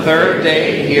 On the third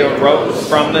day he arose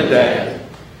from the dead.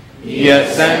 He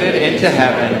ascended into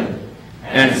heaven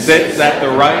and sits at the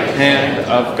right hand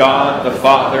of God the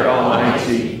Father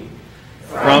Almighty.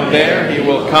 From there he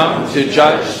will come to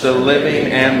judge the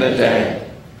living and the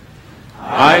dead.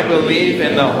 I believe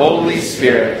in the Holy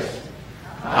Spirit.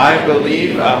 I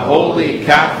believe a holy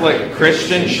Catholic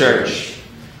Christian Church,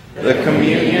 the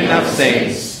communion of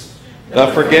saints, the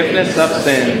forgiveness of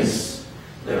sins,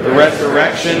 the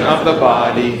resurrection of the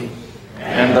body,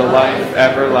 and the life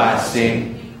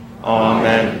everlasting.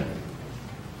 Amen.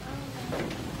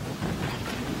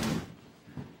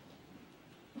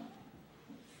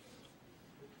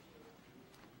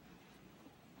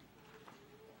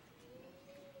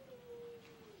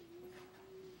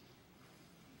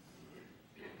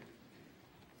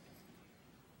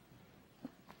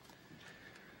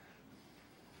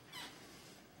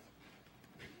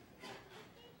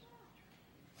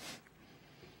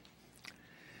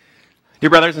 Dear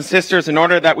brothers and sisters, in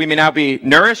order that we may now be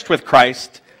nourished with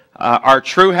Christ, our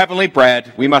true heavenly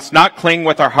bread, we must not cling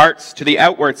with our hearts to the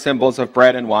outward symbols of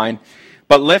bread and wine,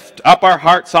 but lift up our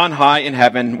hearts on high in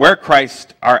heaven, where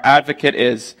Christ, our advocate,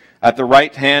 is at the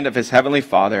right hand of his heavenly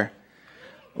Father.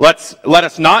 Let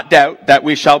us not doubt that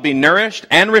we shall be nourished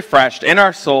and refreshed in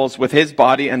our souls with his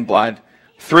body and blood,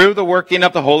 through the working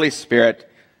of the Holy Spirit,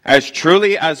 as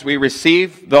truly as we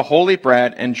receive the holy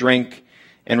bread and drink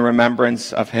in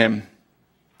remembrance of him.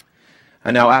 I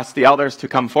now ask the elders to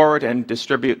come forward and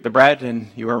distribute the bread,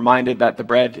 and you are reminded that the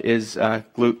bread is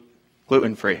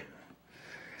gluten-free.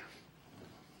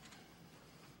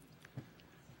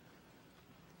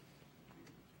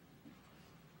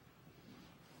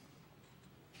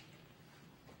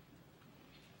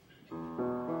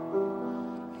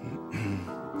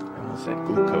 said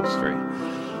glucose free.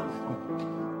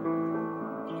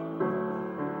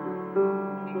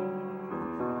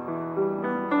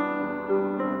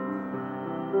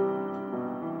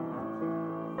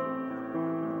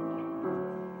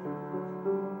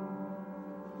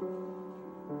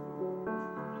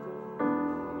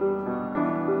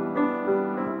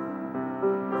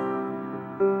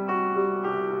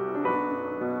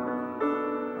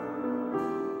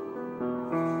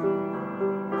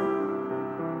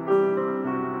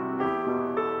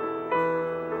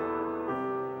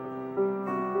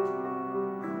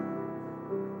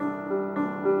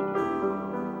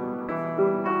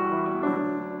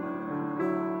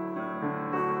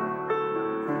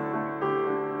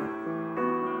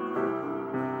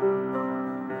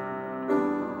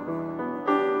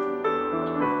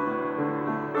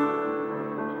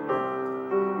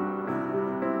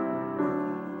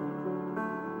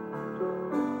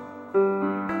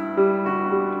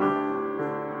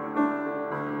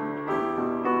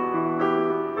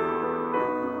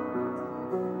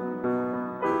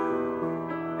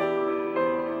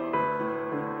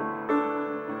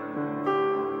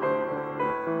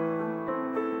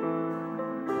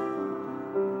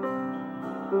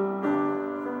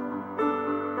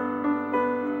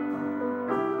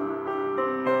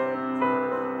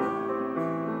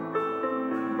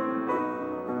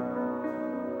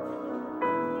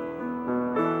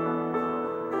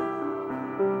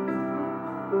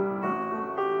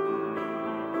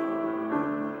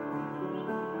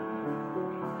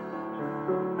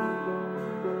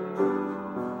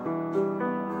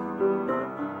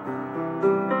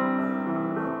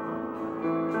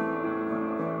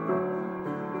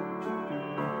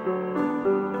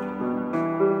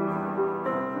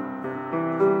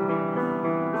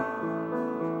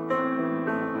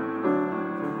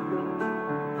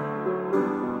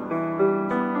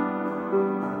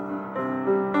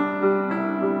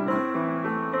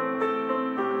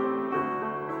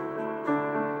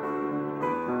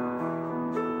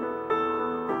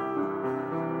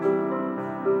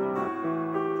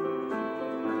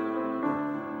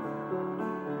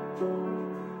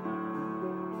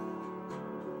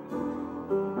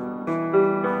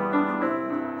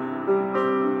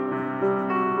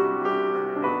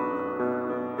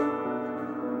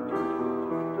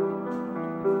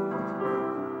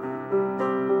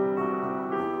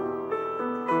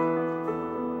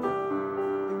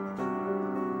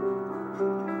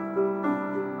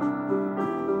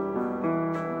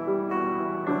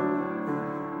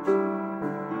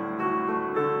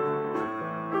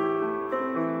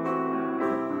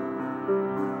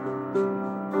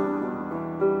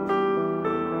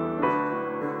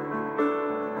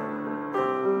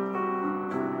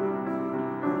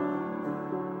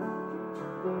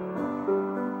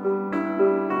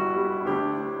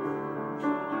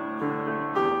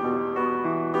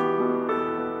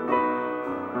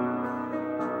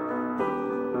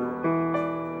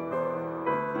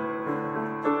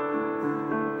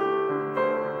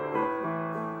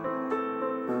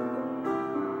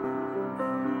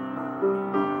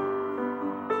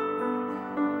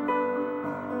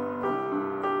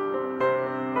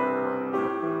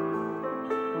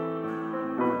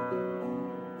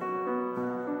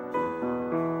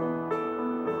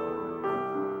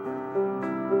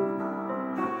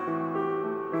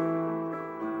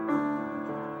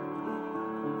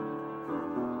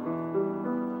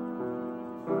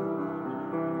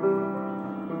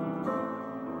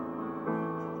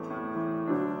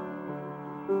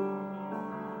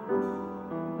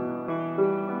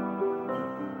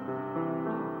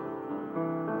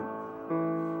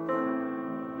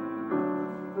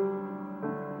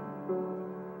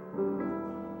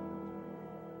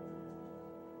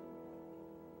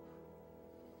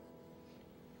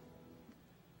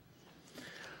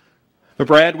 The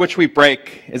bread which we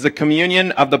break is a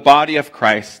communion of the body of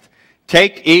Christ.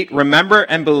 Take, eat, remember,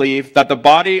 and believe that the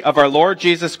body of our Lord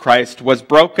Jesus Christ was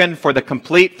broken for the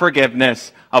complete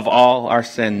forgiveness of all our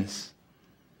sins.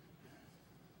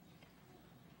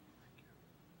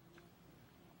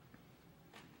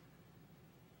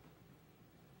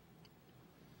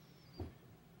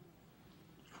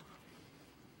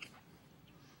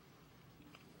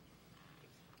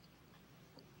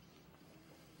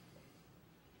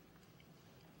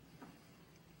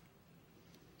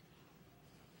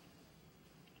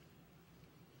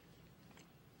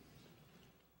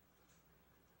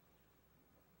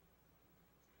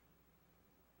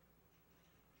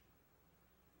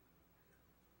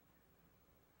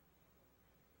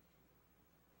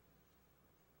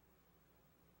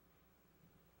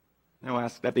 I'll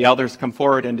ask that the elders come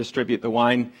forward and distribute the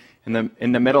wine.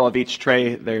 In the middle of each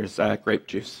tray, there's grape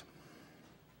juice.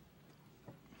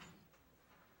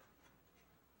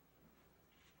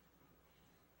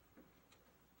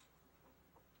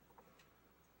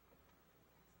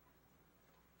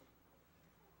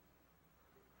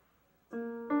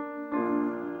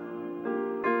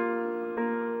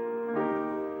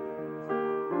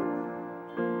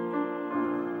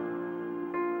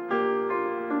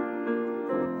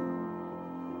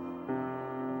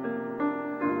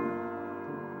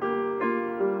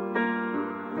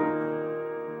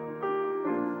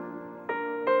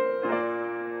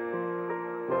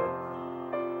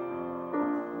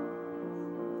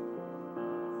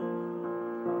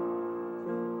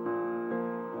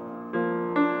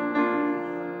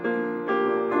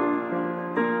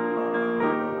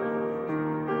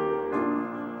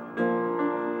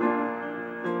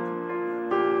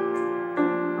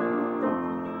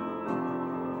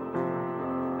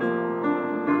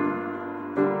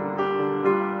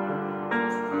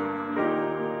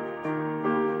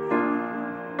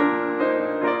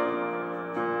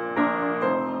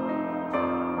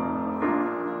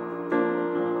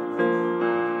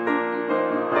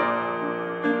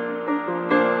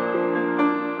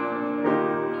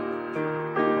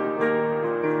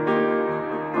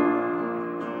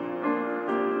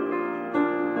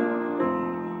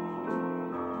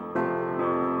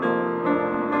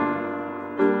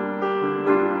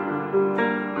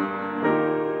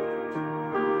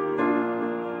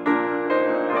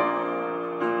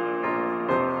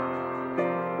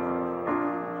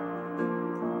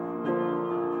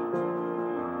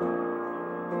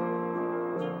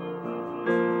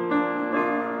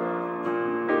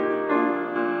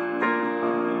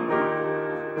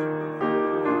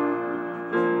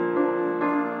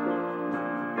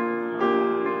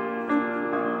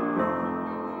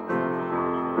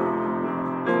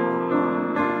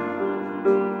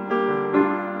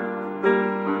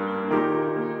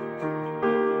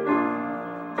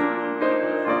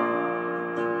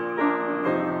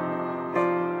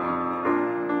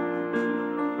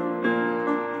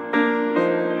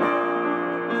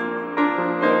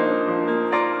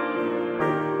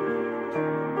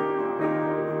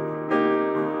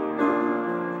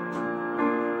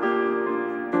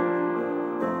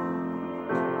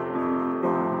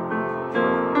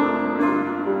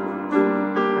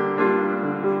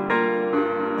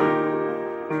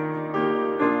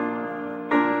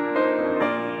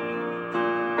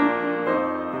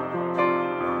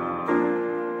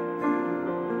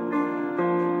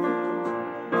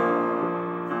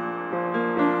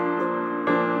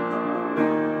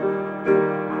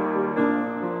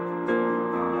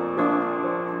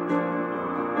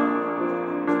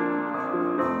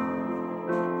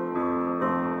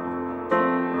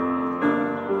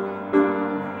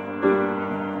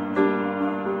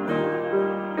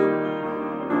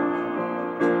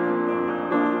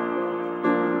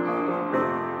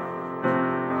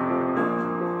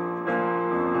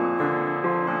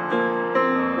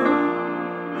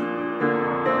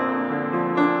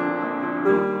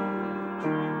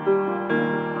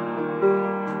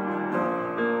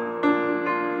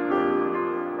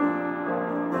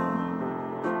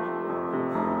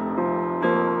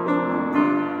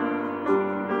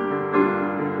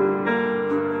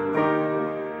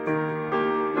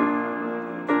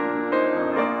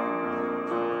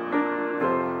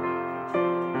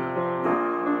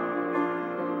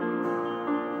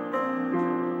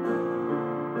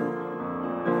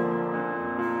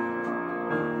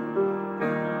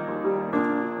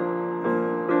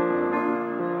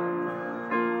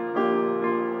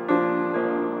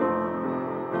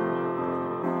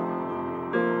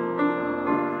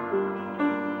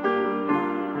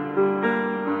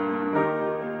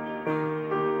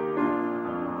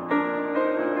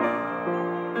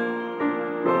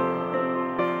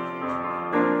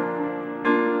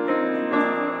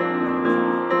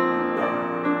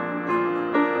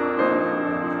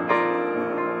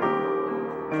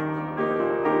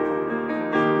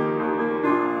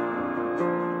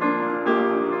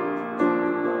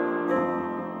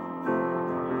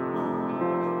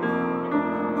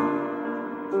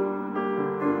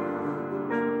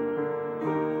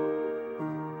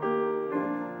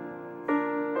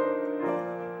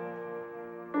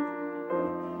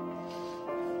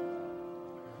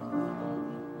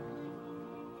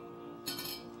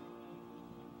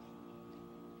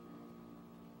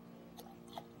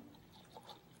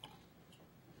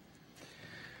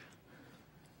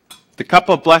 The cup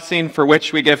of blessing for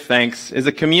which we give thanks is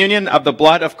a communion of the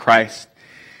blood of Christ.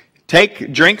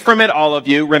 Take, drink from it, all of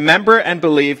you. Remember and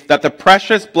believe that the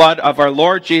precious blood of our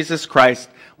Lord Jesus Christ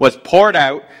was poured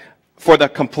out for the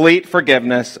complete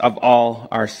forgiveness of all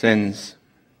our sins.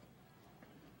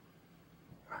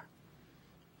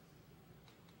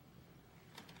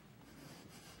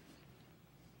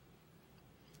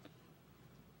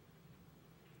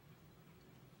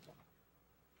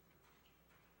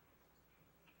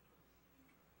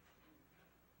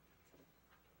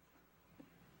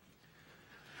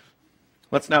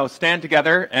 Let's now stand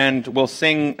together and we'll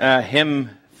sing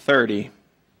hymn 30.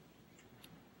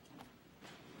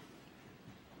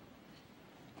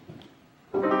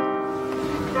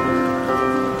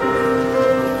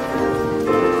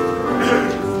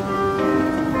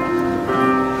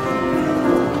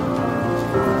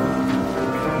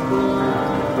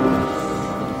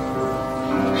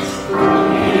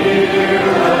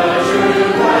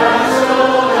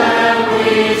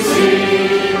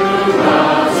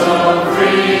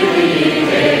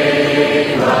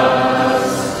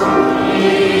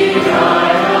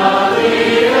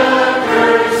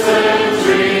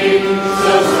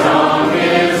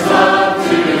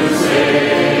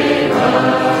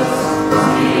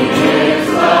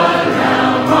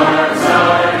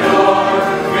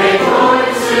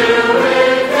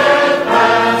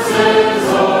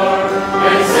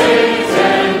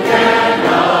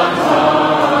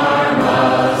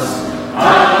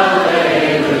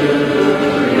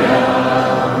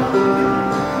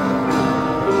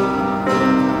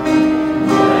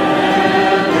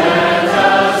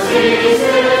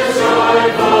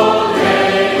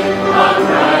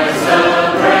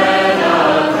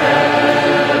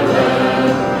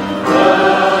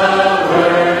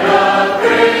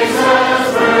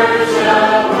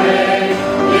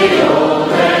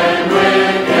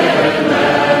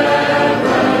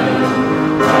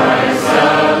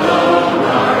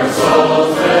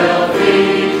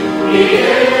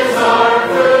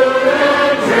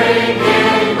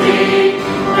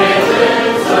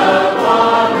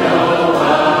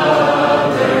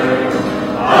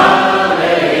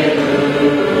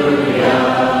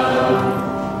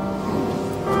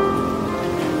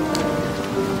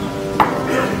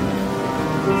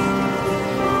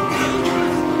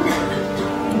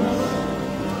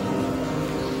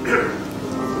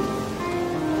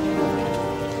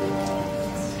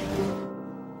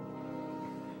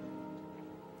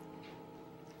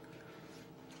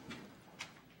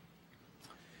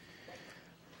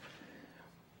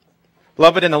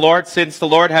 Beloved in the Lord, since the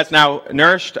Lord has now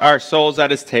nourished our souls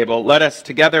at his table, let us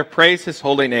together praise his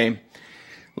holy name.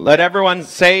 Let everyone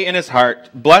say in his heart,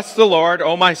 "Bless the Lord,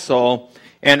 O my soul,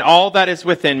 and all that is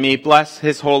within me, bless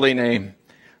his holy name.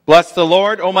 Bless the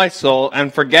Lord, O my soul,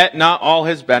 and forget not all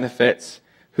his benefits,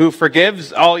 who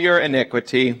forgives all your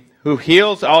iniquity, who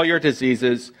heals all your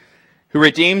diseases, who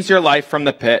redeems your life from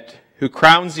the pit, who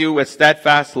crowns you with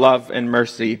steadfast love and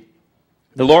mercy.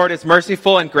 The Lord is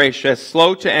merciful and gracious,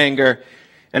 slow to anger,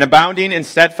 and abounding in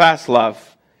steadfast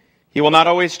love. He will not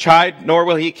always chide, nor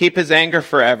will he keep his anger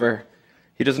forever.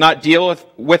 He does not deal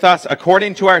with us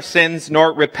according to our sins,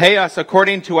 nor repay us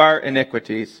according to our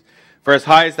iniquities. For as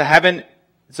high as the heavens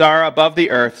are above the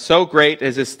earth, so great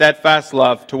is his steadfast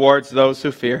love towards those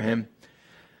who fear him.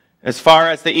 As far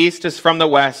as the east is from the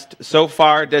west, so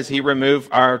far does he remove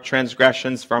our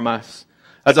transgressions from us.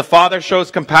 As a father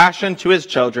shows compassion to his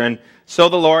children, so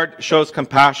the Lord shows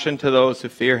compassion to those who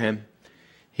fear him.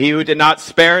 He who did not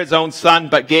spare his own son,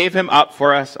 but gave him up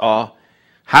for us all,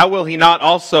 how will he not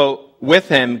also with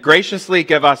him graciously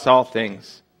give us all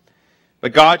things?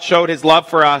 But God showed his love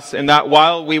for us in that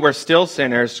while we were still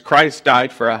sinners, Christ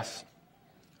died for us.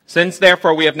 Since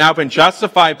therefore we have now been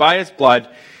justified by his blood,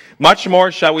 much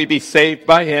more shall we be saved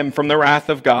by him from the wrath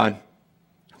of God.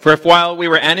 For if while we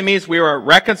were enemies, we were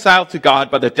reconciled to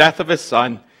God by the death of his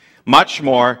Son, much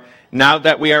more, now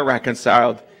that we are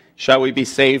reconciled, shall we be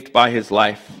saved by his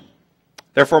life.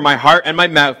 Therefore my heart and my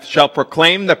mouth shall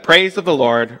proclaim the praise of the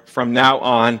Lord from now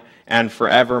on and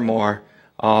forevermore.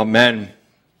 Amen.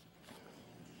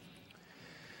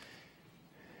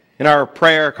 In our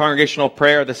prayer, congregational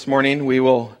prayer this morning, we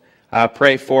will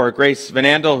pray for Grace Van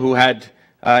Andel, who had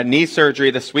knee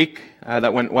surgery this week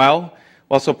that went well.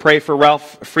 We'll also pray for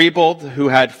Ralph Freebold, who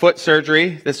had foot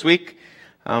surgery this week.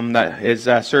 That his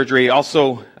surgery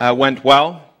also went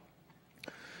well.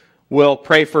 We'll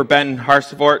pray for Ben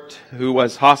Harsevort, who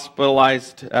was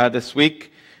hospitalized this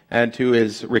week and who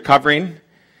is recovering.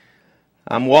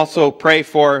 We'll also pray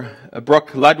for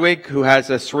Brooke Ludwig, who has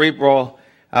a cerebral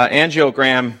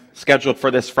angiogram scheduled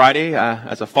for this Friday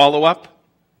as a follow-up.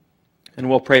 And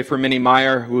we'll pray for Minnie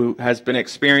Meyer, who has been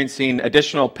experiencing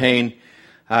additional pain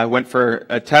went for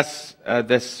a test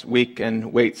this week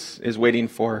and is waiting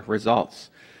for results.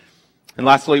 And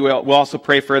lastly, we'll also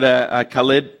pray for the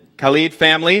Khalid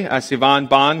family, Sivan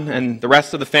Ban, and the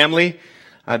rest of the family.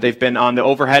 They've been on the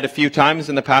overhead a few times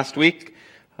in the past week.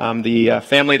 The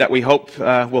family that we hope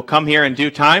will come here in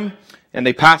due time, and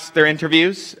they passed their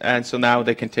interviews, and so now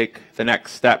they can take the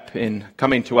next step in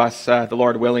coming to us, the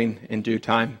Lord willing, in due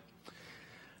time.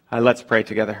 Let's pray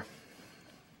together.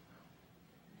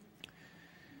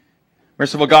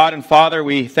 Merciful God and Father,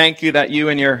 we thank you that you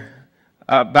in your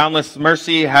boundless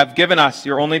mercy have given us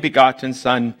your only begotten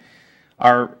Son,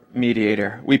 our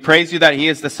mediator. We praise you that he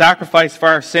is the sacrifice for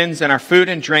our sins and our food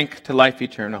and drink to life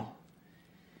eternal.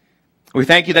 We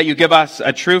thank you that you give us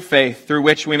a true faith through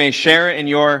which we may share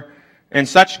in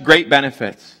such great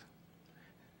benefits.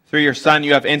 Through your Son,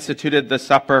 you have instituted the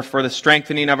supper for the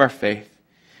strengthening of our faith.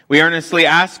 We earnestly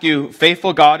ask you,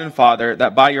 faithful God and Father,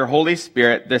 that by your Holy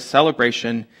Spirit, this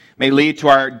celebration may lead to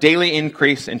our daily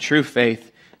increase in true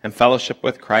faith and fellowship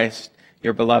with Christ,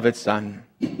 your beloved Son.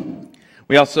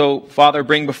 We also, Father,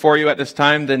 bring before you at this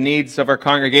time the needs of our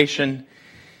congregation.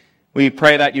 We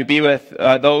pray that you be with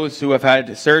those who have had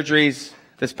surgeries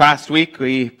this past week.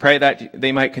 We pray that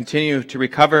they might continue to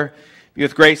recover. Be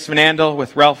with Grace Van Andel,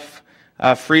 with Ralph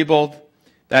Freebold,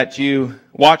 that you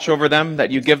watch over them,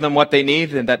 that you give them what they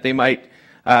need, and that they might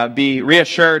be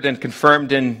reassured and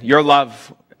confirmed in your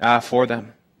love for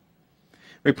them.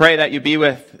 We pray that you be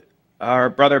with our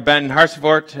brother Ben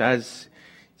Harsford as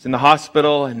he's in the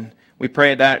hospital, and we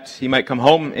pray that he might come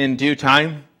home in due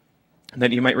time, and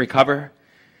that he might recover,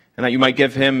 and that you might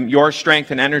give him your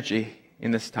strength and energy in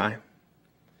this time.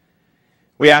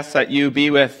 We ask that you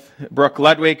be with Brooke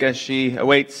Ludwig as she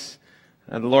awaits,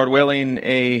 the Lord willing,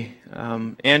 a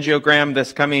angiogram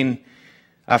this coming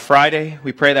Friday.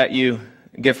 We pray that you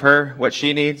give her what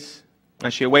she needs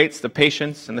as she awaits the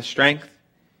patience and the strength.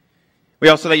 We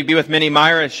also that you be with Minnie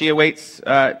Meyer as she awaits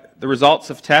the results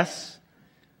of tests.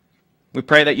 We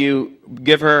pray that you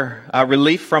give her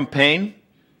relief from pain,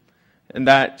 and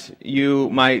that you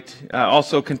might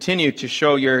also continue to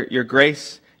show your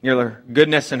grace, your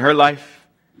goodness in her life.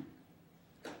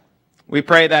 We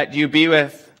pray that you be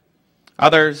with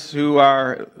others who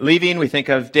are leaving. We think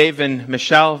of Dave and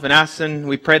Michelle Van Assen.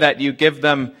 We pray that you give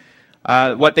them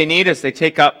what they need as they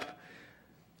take up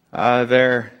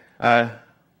their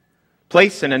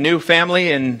place in a new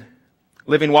family in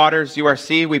Living Waters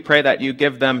URC. We pray that you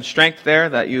give them strength there,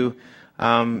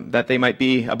 that they might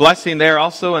be a blessing there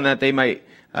also, and that they might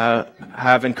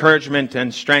have encouragement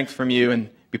and strength from you and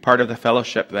be part of the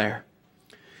fellowship there.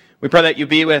 We pray that you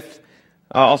be with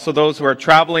also those who are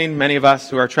traveling, many of us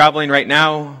who are traveling right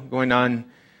now, going on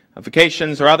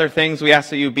vacations or other things. We ask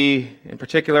that you be in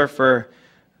particular for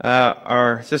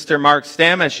our sister Mark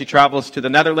Stam as she travels to the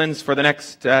Netherlands for the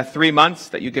next 3 months,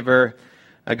 that you give her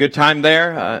a good time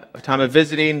there, a time of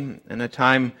visiting, and a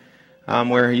time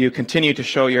where you continue to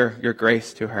show your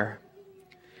grace to her.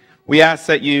 We ask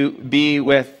that you be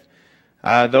with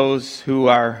those who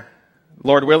are,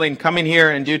 Lord willing, coming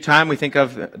here in due time. We think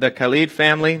of the Khalid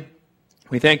family.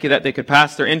 We thank you that they could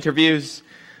pass their interviews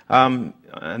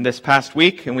this past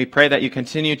week, and we pray that you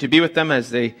continue to be with them as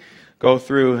they go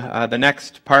through the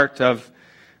next part of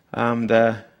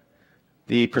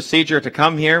the procedure to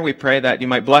come here. We pray that you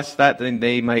might bless that, and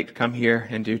they might come here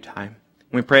in due time.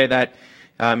 We pray that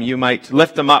you might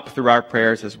lift them up through our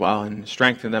prayers as well, and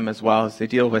strengthen them as well as they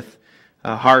deal with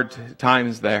hard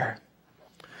times there.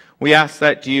 We ask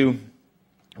that you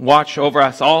watch over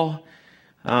us all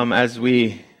as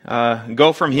we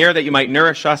go from here, that you might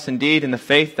nourish us indeed in the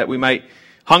faith, that we might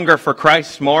hunger for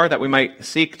Christ more, that we might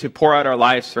seek to pour out our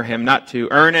lives for him, not to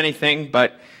earn anything,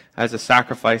 but as a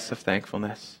sacrifice of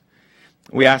thankfulness.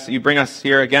 We ask that you bring us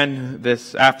here again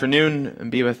this afternoon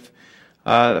and be with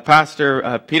the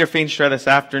pastor, Peter Feenstra, this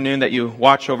afternoon, that you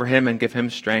watch over him and give him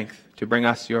strength to bring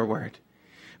us your word.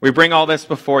 We bring all this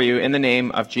before you in the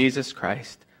name of Jesus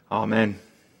Christ. Amen.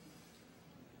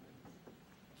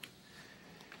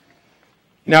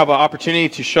 You now have an opportunity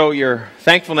to show your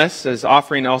thankfulness as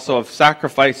offering also of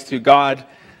sacrifice to God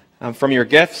from your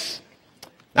gifts.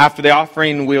 After the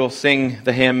offering, we will sing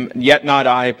the hymn, "Yet Not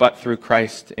I, But Through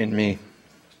Christ in Me."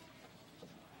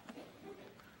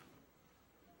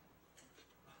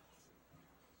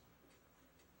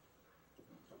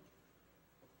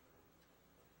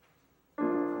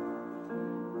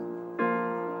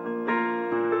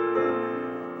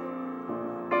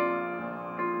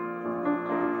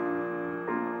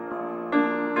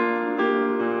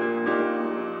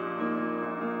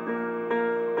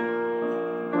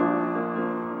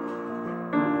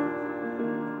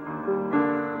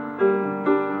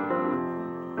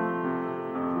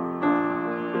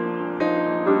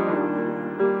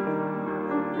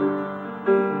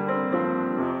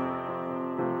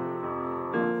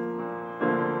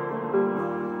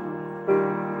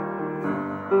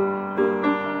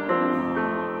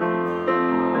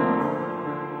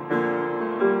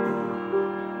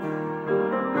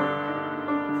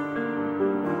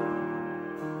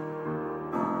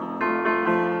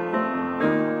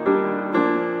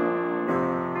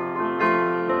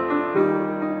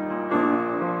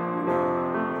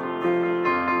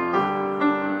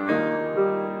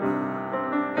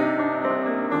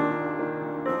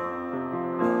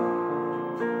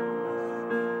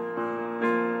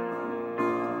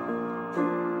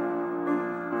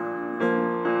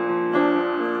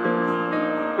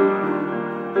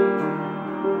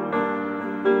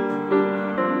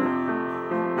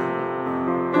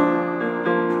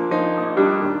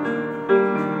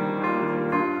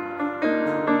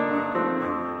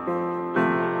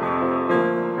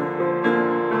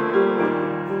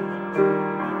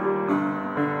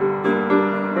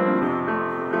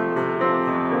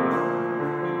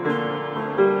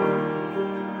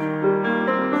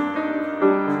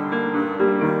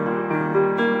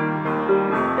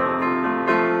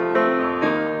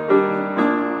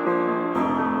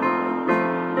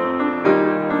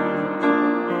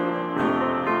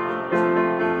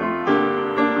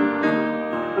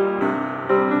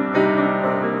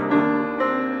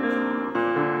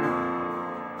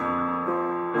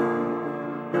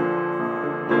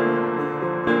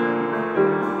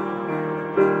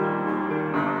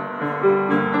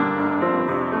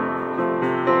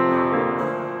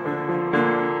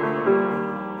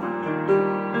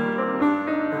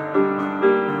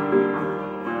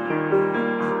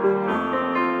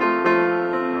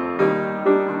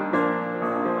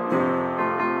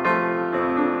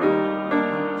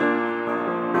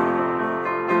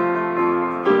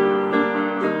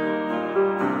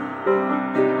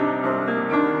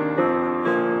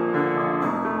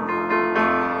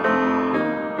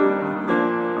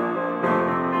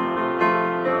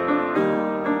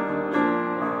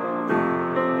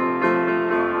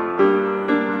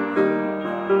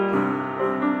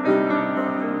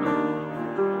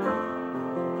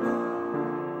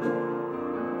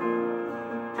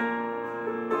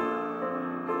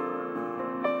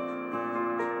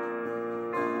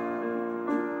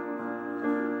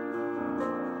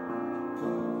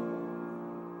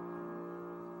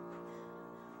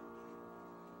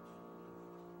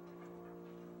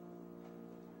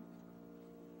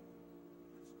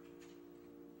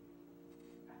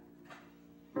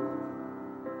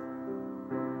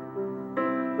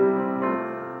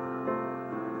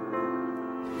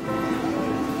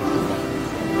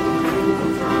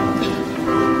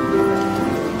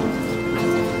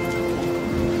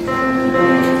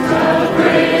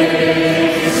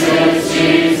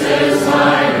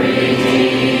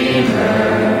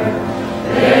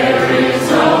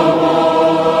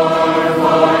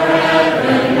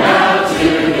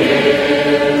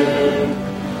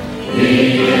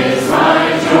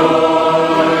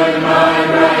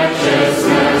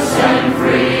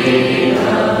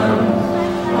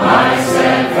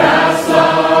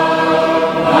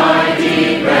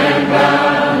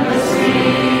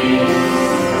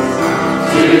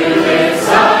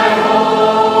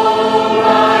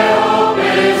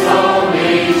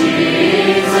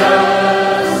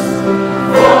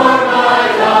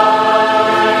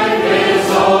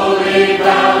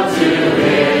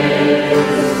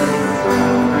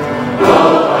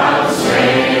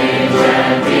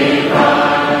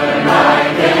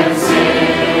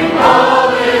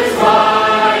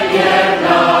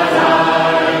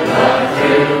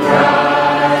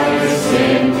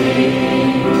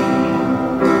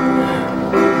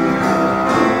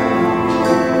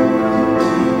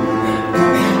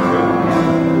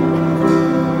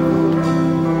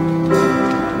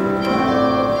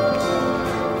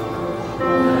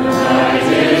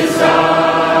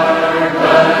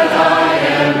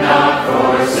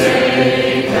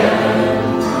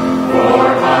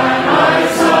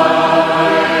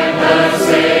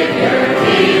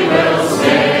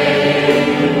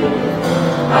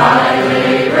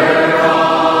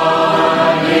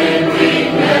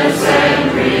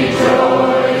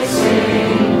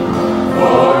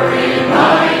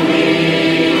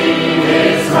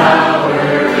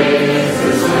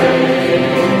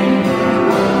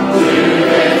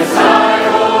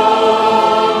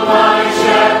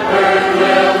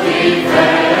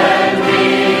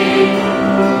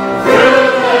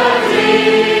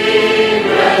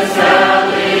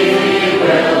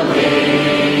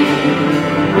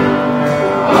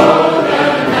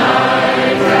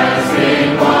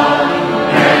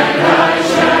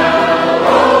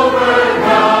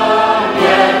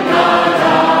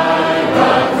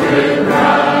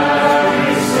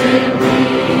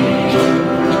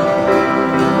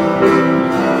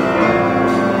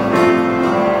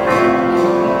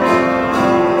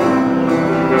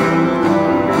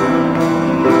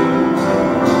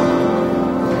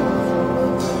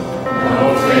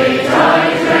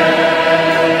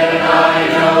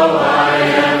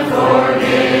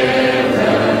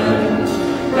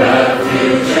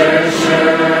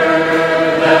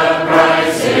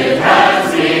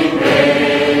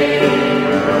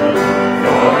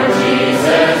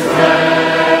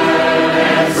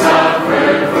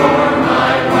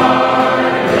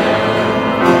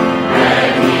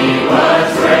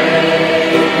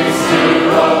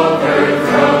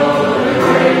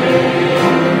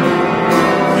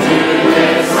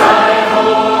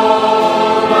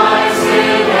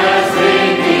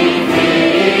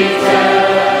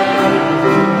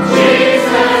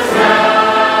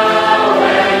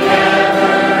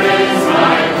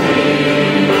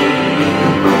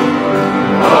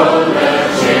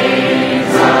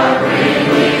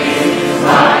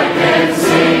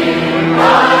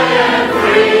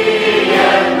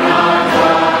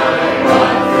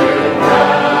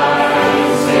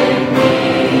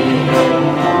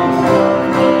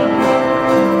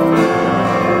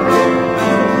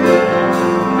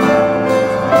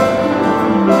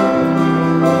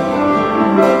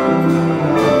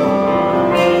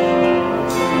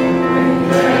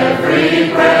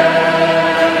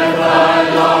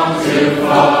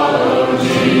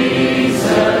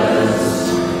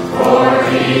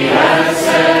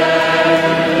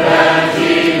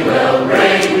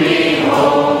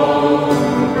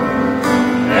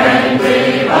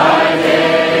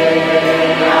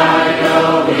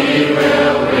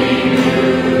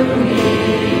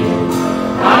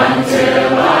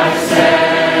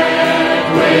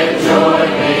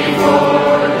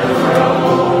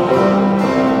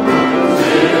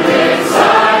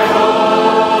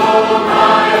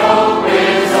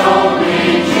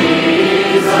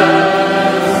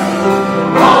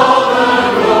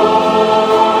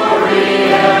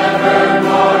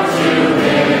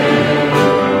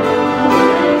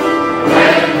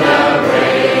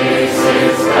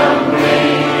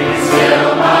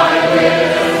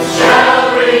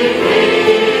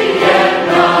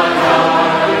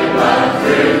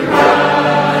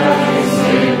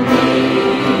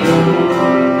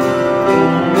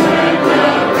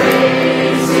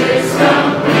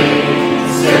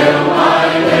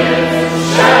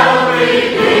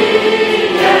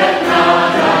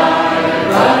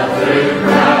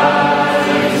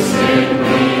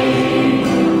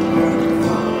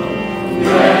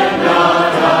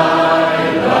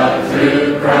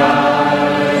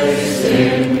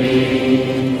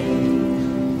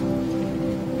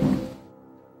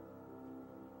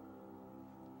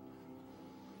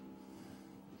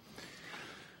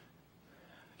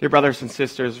 Dear brothers and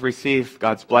sisters, receive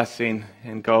God's blessing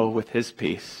and go with his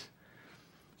peace.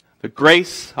 The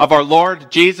grace of our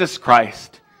Lord Jesus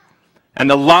Christ and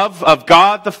the love of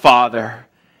God the Father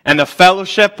and the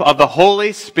fellowship of the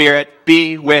Holy Spirit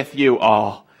be with you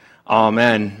all.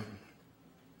 Amen.